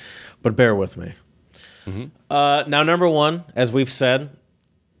percentages, but bear with me. Now, number one, as we've said,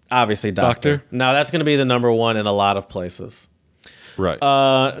 obviously doctor. Now, that's going to be the number one in a lot of places. Right.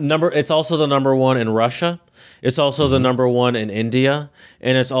 It's also the number one in Russia. It's also the number one in India,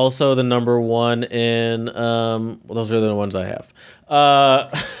 and it's also the number one in. Those are the ones I have.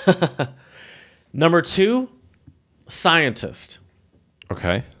 Number two, scientist.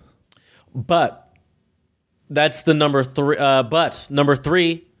 Okay. But that's the number three. But number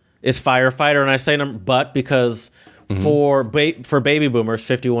three is firefighter, and I say but because for baby boomers,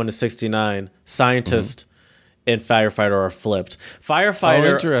 51 to 69, scientist and firefighter are flipped.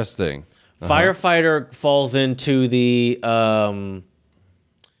 Firefighter. Oh, interesting. Firefighter falls into the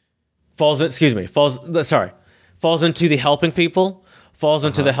falls into the helping people, falls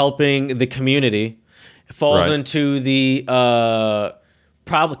into the helping the community, falls into the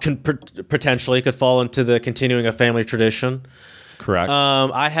potentially could fall into the continuing a family tradition. Correct.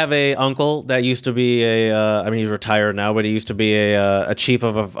 I have a uncle that used to be he's retired now, but he used to be a chief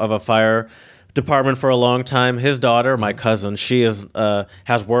of a fire department for a long time. His daughter, my cousin, she has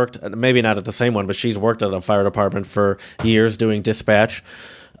worked, maybe not at the same one, but she's worked at a fire department for years doing dispatch.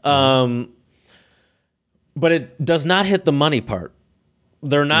 But it does not hit the money part.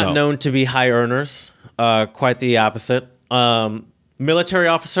 They're not known to be high earners. Quite the opposite. Military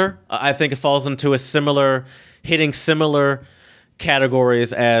officer, I think it falls into hitting similar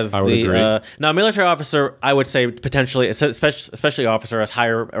categories as now military officer. I would say potentially, especially officer, has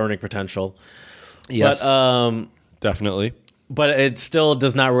higher earning potential. Yes, but definitely. But it still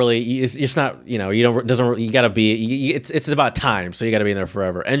does not really. It's not. You got to be. It's about time. So you got to be in there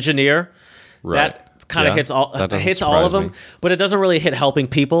forever. Engineer, that kind of hits all of them, but it doesn't really hit helping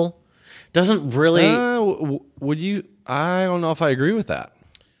people. Doesn't really. Would you? I don't know if I agree with that.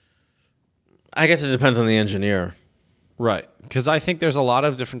 I guess it depends on the engineer. Right, because I think there's a lot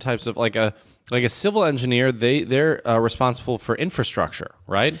of different types of like a civil engineer. They're responsible for infrastructure,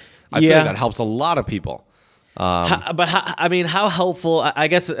 right? I feel like that helps a lot of people. How helpful? I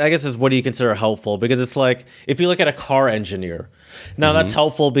guess is what do you consider helpful? Because it's like if you look at a car engineer, now that's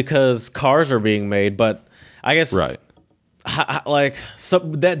helpful because cars are being made. But I guess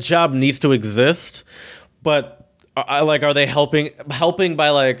that job needs to exist. But are they helping by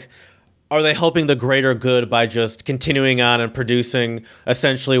like? Are they helping the greater good by just continuing on and producing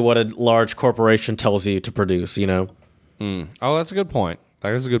essentially what a large corporation tells you to produce, you know? Oh, that's a good point.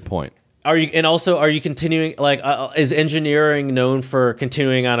 That is a good point. Are you are you continuing like is engineering known for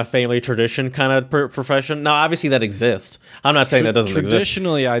continuing on a family tradition kind of profession? Now, obviously that exists. I'm not saying that doesn't exist.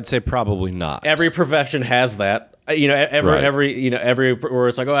 Traditionally, I'd say probably not. Every profession has that. Every where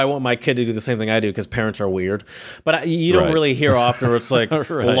it's like, oh, I want my kid to do the same thing I do because parents are weird. But you don't really hear often where it's like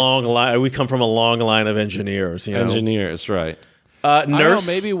long line. We come from a long line of engineers. Engineers, right? Nurse, I don't know,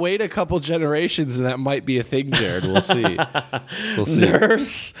 maybe wait a couple generations and that might be a thing, Jared. We'll see.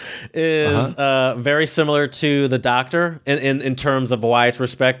 Nurse is very similar to the doctor in terms of why it's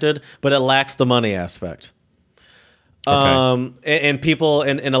respected, but it lacks the money aspect. Okay. And people,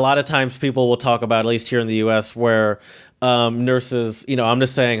 and a lot of times people will talk about, at least here in the U.S., where nurses, I'm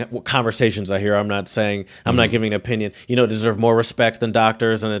just saying what conversations I hear. I'm not saying, I'm not giving an opinion, deserve more respect than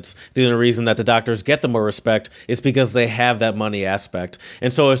doctors. And it's the only reason that the doctors get the more respect is because they have that money aspect.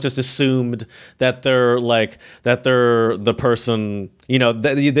 And so it's just assumed that they're the person,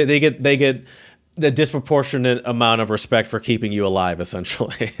 they get the disproportionate amount of respect for keeping you alive,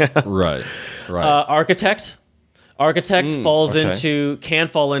 essentially. Right. Architect can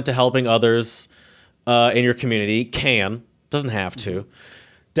fall into helping others in your community. Doesn't have to.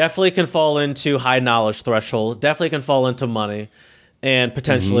 Definitely can fall into high knowledge threshold. Definitely can fall into money and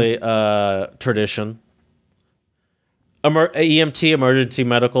potentially tradition. EMT, emergency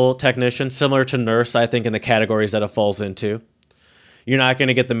medical technician, similar to nurse, I think, in the categories that it falls into. You're not going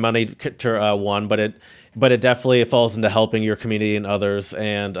to get the money to one, but it definitely falls into helping your community and others,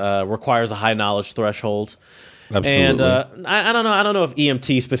 and requires a high knowledge threshold. Absolutely. And I don't know. I don't know if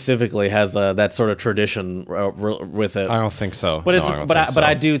EMT specifically has that sort of tradition with it. I don't think so. But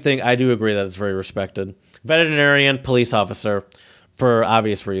I do agree that it's very respected. Veterinarian, police officer, for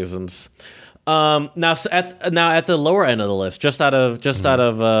obvious reasons. Now at the lower end of the list, just out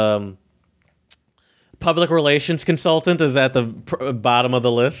of public relations consultant is at the bottom of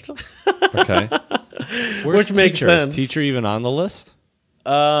the list. Okay. Which makes sense. Teacher even on the list?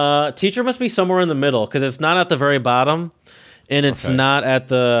 Teacher must be somewhere in the middle because it's not at the very bottom, and it's not in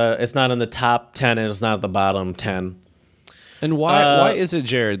the top 10, and it's not at the bottom 10. And why is it,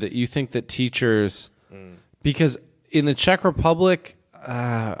 Jared, that you think that teachers? Because in the Czech Republic,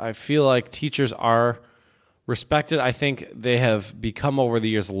 I feel like teachers are respected. I think they have become over the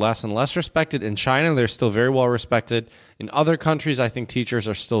years less and less respected. In China, they're still very well respected. In other countries, I think teachers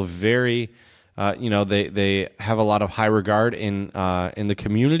are still very. They have a lot of high regard in the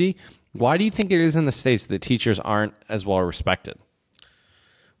community. Why do you think it is in the States that teachers aren't as well respected?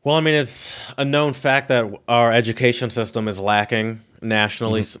 Well, I mean, it's a known fact that our education system is lacking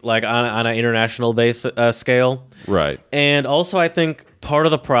nationally, like on an international base scale. Right. And also, I think part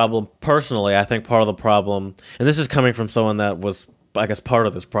of the problem, personally, and this is coming from someone that was, I guess, part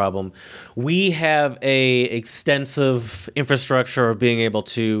of this problem, we have a extensive infrastructure of being able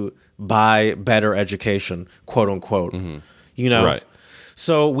to buy better education, quote unquote. Right.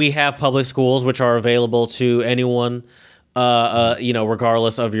 So we have public schools which are available to anyone,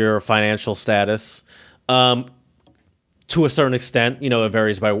 regardless of your financial status. To a certain extent, it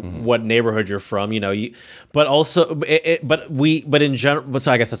varies by what neighborhood you're from. But also, in general, but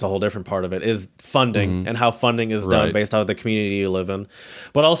so I guess that's a whole different part of it is funding and how funding is done based on the community you live in.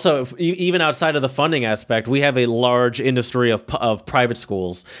 But also, even outside of the funding aspect, we have a large industry of private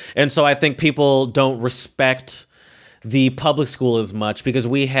schools, and so I think people don't respect the public school as much because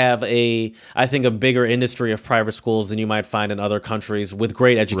we have a bigger industry of private schools than you might find in other countries with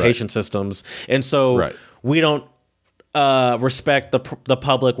great education systems, and so we don't respect the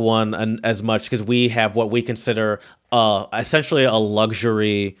public one as much because we have what we consider essentially a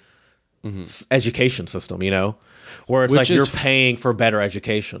luxury education system, where it's you're paying for better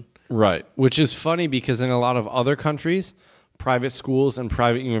education. Right. Which is funny because in a lot of other countries, private schools and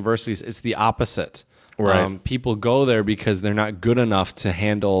private universities, it's the opposite. Right. People go there because they're not good enough to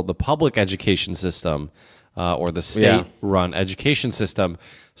handle the public education system or the state-run education system.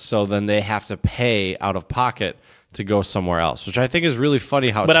 So then they have to pay out of pocket to go somewhere else, which I think is really funny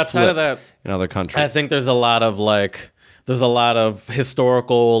how it's outside of that, in other countries. I think there's a lot of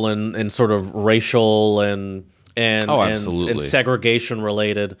historical and sort of racial and segregation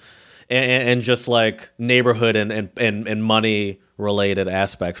related and just like neighborhood and money related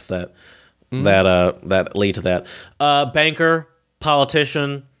aspects that lead to that. Banker,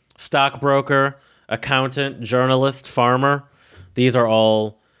 politician, stockbroker, accountant, journalist, farmer. These are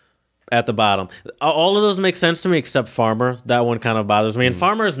all at the bottom. All of those make sense to me except farmer. That one kind of bothers me. And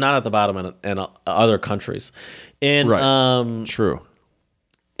farmer is not at the bottom in other countries. True.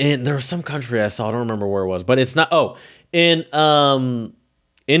 And there was some country I saw, I don't remember where it was, but it's not. Oh, in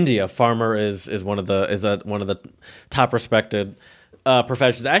India, farmer is one of the top respected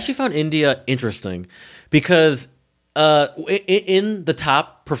professions. I actually found India interesting because in the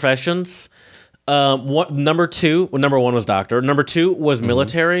top professions, number one was doctor. Number two was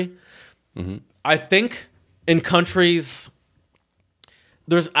military. I think in countries,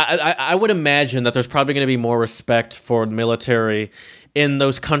 I would imagine that there's probably going to be more respect for military in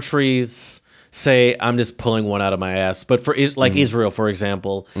those countries. Say, I'm just pulling one out of my ass, but for Israel, for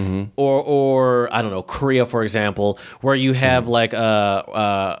example, or I don't know, Korea, for example, where you have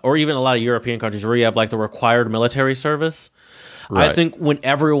or even a lot of European countries where you have like the required military service. Right. I think when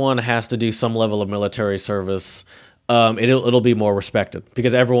everyone has to do some level of military service, it'll be more respected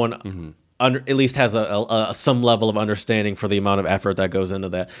because everyone at least has some level of understanding for the amount of effort that goes into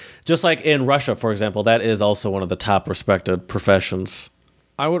that. Just like in Russia, for example, that is also one of the top respected professions.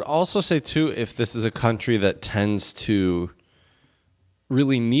 I would also say, too, if this is a country that tends to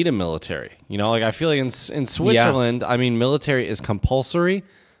really need a military. You know, like I feel like in Switzerland, I mean, military is compulsory,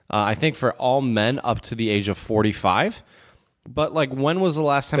 I think, for all men up to the age of 45. But, like, when was the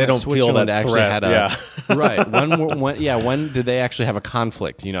last time they don't Switzerland feel that actually threat, had a... Right. When did they actually have a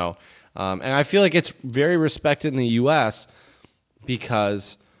conflict, you know? And I feel like it's very respected in the U.S.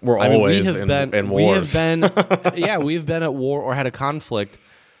 because... We're always in wars. We've been at war or had a conflict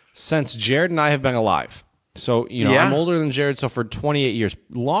since Jared and I have been alive. So, you know, I'm older than Jared, so for 28 years,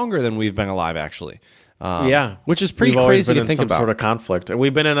 longer than we've been alive, actually. Which is pretty crazy to think about. Sort of conflict. And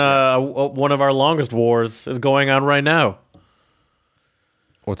we've been in one of our longest wars is going on right now.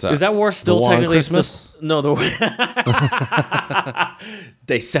 What's that? Is that war still technically Christmas? No, the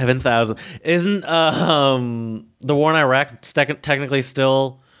day 7,000 isn't the war in Iraq technically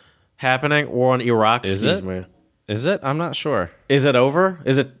still happening? War in Iraq, excuse me. Is it? I'm not sure. Is it over?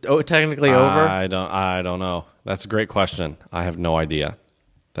 Is it technically over? I don't know. That's a great question. I have no idea.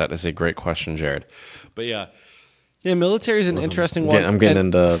 That is a great question, Jared. But yeah, military is an interesting one. I'm getting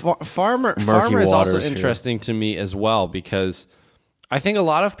into farmer is also interesting to me as well because I think a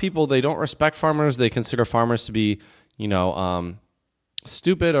lot of people, they don't respect farmers. They consider farmers to be, you know,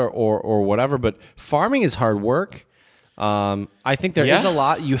 stupid or whatever. But farming is hard work. I think there is a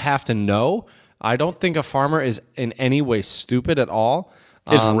lot you have to know. I don't think a farmer is in any way stupid at all.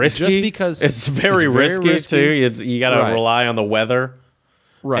 It's risky. Just because it's very risky too. You got to rely on the weather,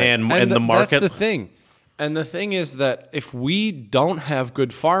 right? And the market. That's the thing. And the thing is that if we don't have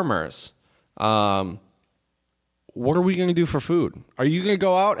good farmers, what are we going to do for food? Are you going to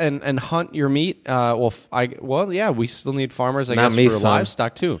go out and hunt your meat? We still need farmers, I guess, for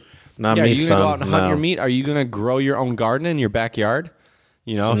livestock too. Not me, Are you going to go out and hunt no. your meat? Are you going to grow your own garden in your backyard?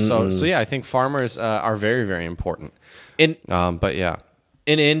 You know, so yeah, I think farmers are very, very important. But yeah.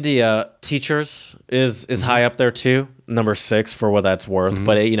 In India, teachers is high up there too, number 6 for what that's worth.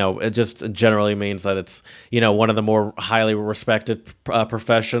 But it just generally means that it's one of the more highly respected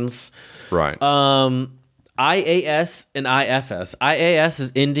professions. Right. IAS and IFS. IAS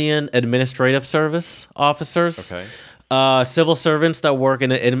is Indian Administrative Service officers. Okay. Civil servants that work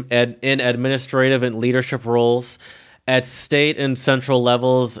in administrative and leadership roles at state and central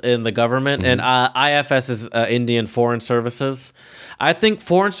levels in the government. And IFS is Indian Foreign Services. I think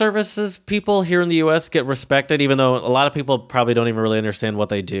foreign services people here in the U.S. get respected, even though a lot of people probably don't even really understand what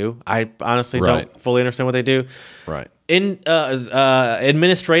they do. I honestly don't fully understand what they do. Right. In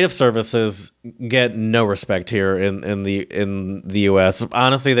administrative services get no respect here in the U.S.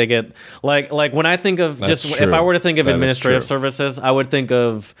 Honestly, they get like when I think of if I were to think of administrative services, I would think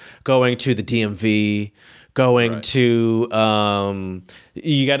of going to the DMV. Going to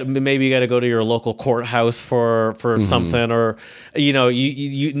you got to go to your local courthouse for something, or you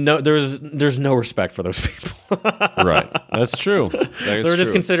know there's no respect for those people. Right, that's true. They're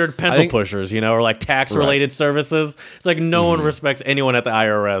just considered pencil pushers, or like tax related services. It's like no one respects anyone at the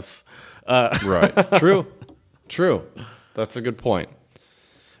IRS. Right. True. That's a good point.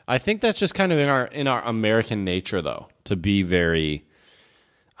 I think that's just kind of in our American nature, though, to be very.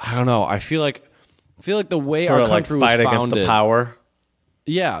 I don't know. I feel like the way our country was founded, against the power.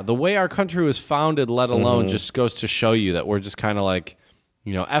 Yeah, the way our country was founded, let alone just goes to show you that we're just kind of like,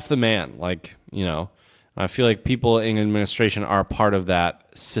 F the man. Like, I feel like people in administration are part of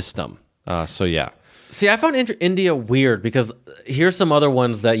that system. So yeah. See, I found India weird because here's some other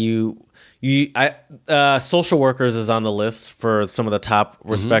ones that social workers is on the list for some of the top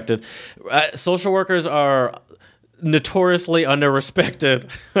respected. Social workers are notoriously under-respected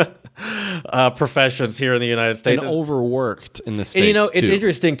professions here in the United States. And overworked in the States, and, it's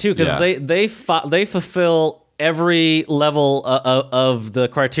interesting, too, because they fulfill every level of the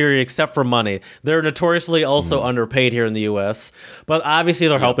criteria except for money. They're notoriously also underpaid here in the U.S., but obviously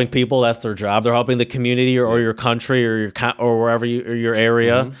they're helping people. That's their job. They're helping the community or your country or or wherever or your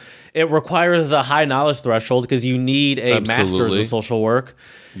area. It requires a high knowledge threshold because you need a master's in social work.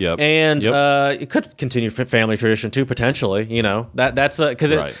 Yep. And it could continue family tradition too, potentially. That's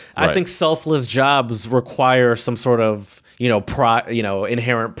because I think selfless jobs require some sort of pride,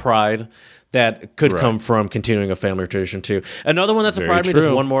 inherent pride that could come from continuing a family tradition too. Another one that surprised me.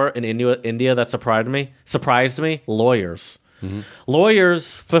 There's one more in India that surprised me. Lawyers.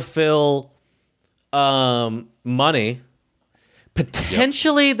 Lawyers fulfill money.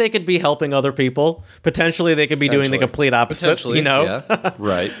 Potentially, they could be helping other people. Potentially, they could be doing the complete opposite. Yeah.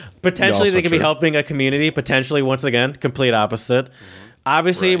 Right. Potentially, they could be helping a community. Potentially, once again, complete opposite.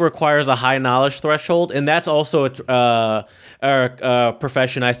 Obviously, it requires a high knowledge threshold, and that's also a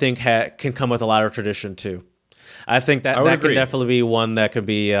profession I think can come with a lot of tradition too. I think that could definitely be one that could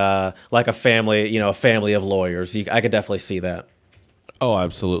be like a family, a family of lawyers. I could definitely see that. Oh,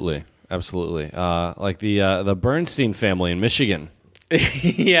 absolutely. Absolutely. Like the Bernstein family in Michigan.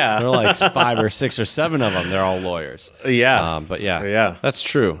 Yeah. There are like 5 or 6 or 7 of them. They're all lawyers. Yeah. But yeah, that's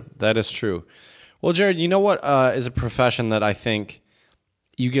true. That is true. Well, Jared, you know what is a profession that I think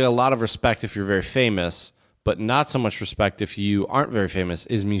you get a lot of respect if you're very famous, but not so much respect if you aren't very famous,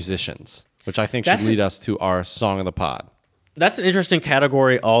 is musicians, which I think should lead us to our song of the pod. That's an interesting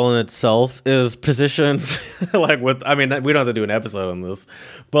category all in itself, is positions we don't have to do an episode on this,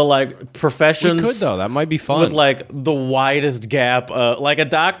 but like professions. We could though, that might be fun. With like the widest gap, like a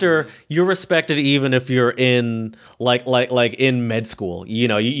doctor, you're respected even if you're in like in med school.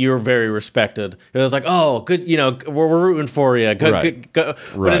 You're very respected. It was like, oh, good, we're rooting for you. Good.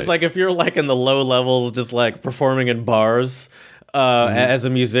 But it's like if you're like in the low levels, just like performing in bars. As a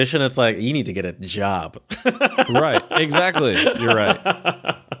musician, it's like you need to get a job. Right, exactly. You're right.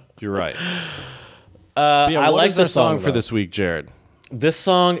 I like the song for this week, Jared. This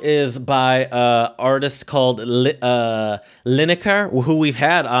song is by an artist called Lineker, who we've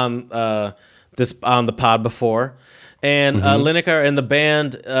had on the pod before, and Lineker and the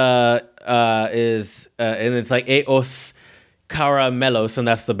band is and it's like Eos Caramelos, and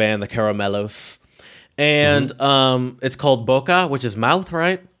that's the band, the Caramelos. And it's called Boca, which is mouth,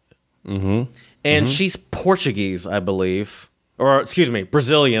 right? And she's Portuguese, I believe. Or, excuse me,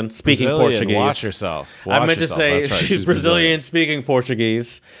 Brazilian, speaking Portuguese. Watch yourself. I meant to say she's Brazilian, speaking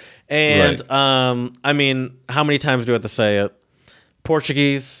Portuguese. And, how many times do I have to say it?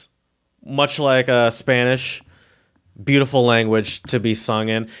 Portuguese, much like Spanish, beautiful language to be sung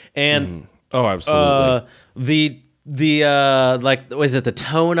in. And oh, absolutely. Is it the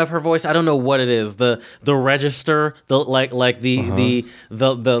tone of her voice? I don't know what it is. The register, the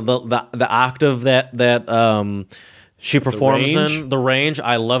octave that she performs in, the range.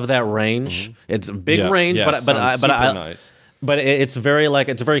 I love that range. It's a big range, but it's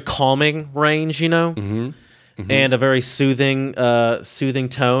very calming range, and a very soothing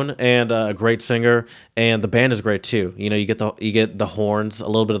tone, and a great singer, and the band is great too. You get the horns, a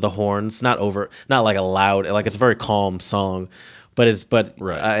little bit of the horns, not like a loud, like it's a very calm song, but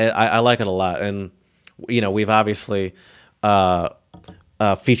I like it a lot, and we've obviously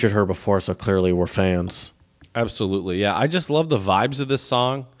featured her before, so clearly we're fans. Absolutely, yeah. I just love the vibes of this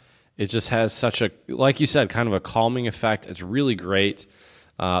song. It just has such a, like you said, kind of a calming effect. It's really great.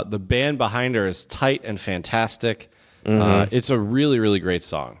 The band behind her is tight and fantastic. It's a really, really great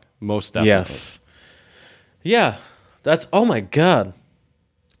song. Most definitely. Yes. Yeah. That's, oh my God.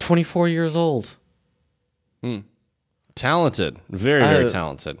 24 years old. Talented. Very, very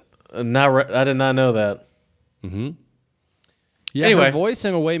talented. I did not know that. Yeah, anyway, her voice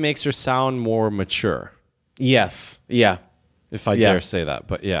in a way makes her sound more mature. Yes. Yeah. If I dare say that.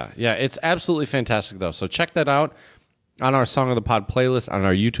 But yeah, it's absolutely fantastic though. So check that out on our Song of the Pod playlist on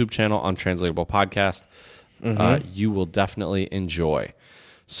our YouTube channel, Untranslatable Podcast. You will definitely enjoy.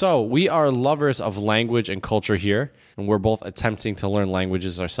 So we are lovers of language and culture here, and we're both attempting to learn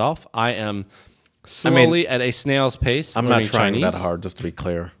languages ourselves. I am slowly at a snail's pace. I'm not trying Chinese. that hard, just to be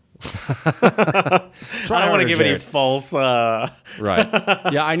clear. I don't want to give any false... Right.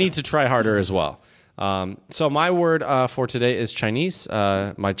 Yeah, I need to try harder as well. So my word for today is Chinese.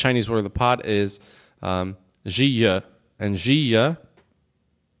 My Chinese word of the pod is zhiye. And zhiye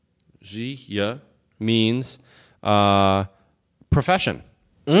means profession.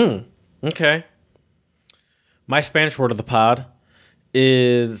 Okay. My Spanish word of the pod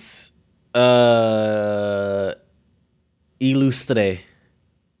is ilustre.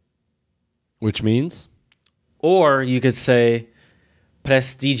 Which means? Or you could say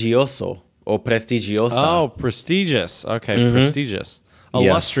prestigioso. or prestigiosa. Oh, prestigious. Okay, prestigious.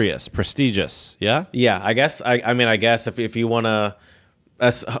 Illustrious, prestigious. Yeah? Yeah, I guess. I mean, I guess if you want to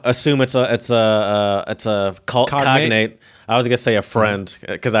assume it's a cognate. I was gonna say a friend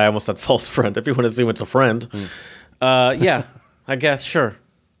because I almost said false friend. If you want to assume it's a friend, yeah, I guess sure.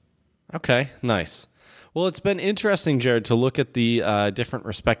 Okay, nice. Well, it's been interesting, Jared, to look at the different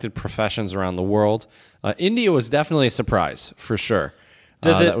respected professions around the world. India was definitely a surprise, for sure.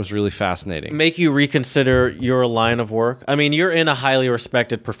 That was really fascinating. Make you reconsider your line of work? I mean, you're in a highly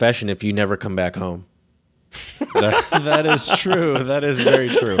respected profession if you never come back home. That is true. That is very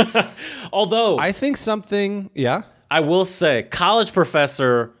true. Although I think something, yeah. I will say, college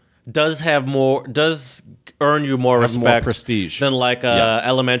professor does earn you more respect, more prestige than like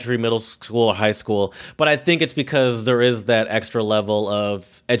elementary, middle school, or high school. But I think it's because there is that extra level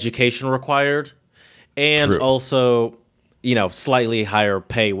of education required, and also, slightly higher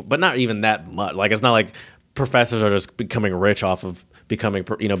pay, but not even that much. Like it's not like professors are just becoming rich off of becoming,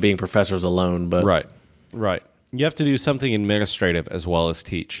 being professors alone. But right. You have to do something administrative as well as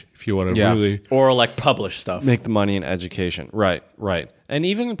teach if you want to really or like publish stuff, make the money in education. Right. And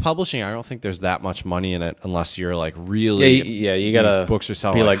even in publishing, I don't think there's that much money in it unless you're like really you gotta books are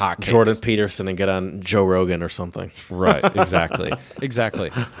selling be like like hotcakes. Jordan Peterson and get on Joe Rogan or something. Right. Exactly.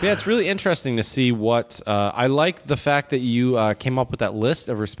 Yeah, it's really interesting to see what I like the fact that you came up with that list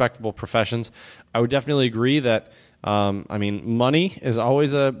of respectable professions. I would definitely agree that money is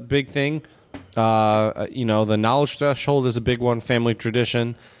always a big thing. The knowledge threshold is a big one. Family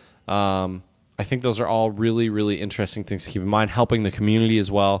tradition. I think those are all really, really interesting things to keep in mind. Helping the community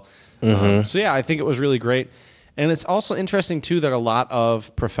as well. So yeah, I think it was really great. And it's also interesting too that a lot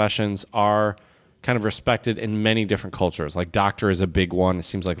of professions are kind of respected in many different cultures. Like doctor is a big one. It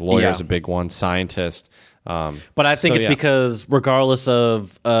seems like lawyer is a big one. Scientist. But I think it's because regardless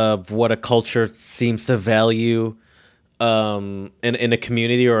of what a culture seems to value in a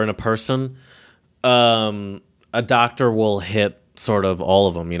community or in a person, a doctor will hit sort of all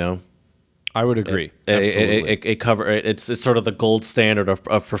of them, I would agree. Absolutely. It's sort of the gold standard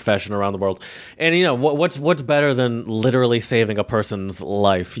of profession around the world. And what's better than literally saving a person's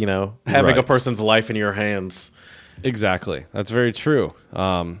life, having a person's life in your hands. Exactly. That's very true.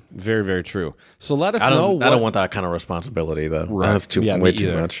 Very, very true. So let us know. I don't want that kind of responsibility though. Right. That's way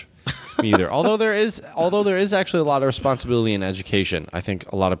too much. Me either. Although there is actually a lot of responsibility in education. I think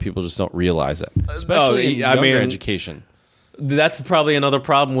a lot of people just don't realize it, especially in younger education. That's probably another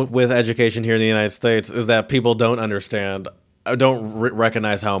problem with education here in the United States is that people don't understand, don't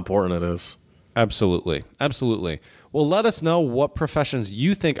recognize how important it is. Absolutely. Well, let us know what professions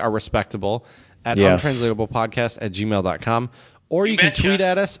you think are respectable at untranslatablepodcast@gmail.com, or you can tweet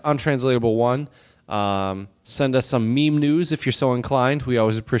at us, untranslatable1. Send us some meme news if you're so inclined. We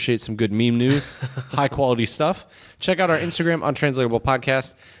always appreciate some good meme news, high quality stuff. Check out our Instagram, Untranslatable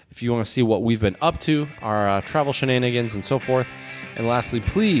Podcast, if you want to see what we've been up to, our travel shenanigans and so forth. And lastly,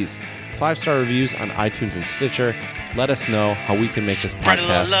 please, 5-star reviews on iTunes and Stitcher. Let us know how we can make this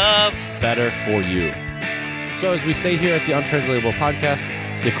podcast better for you. So as we say here at the Untranslatable Podcast,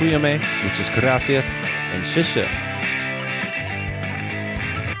 Dekuyame, which is gracias, and shisha.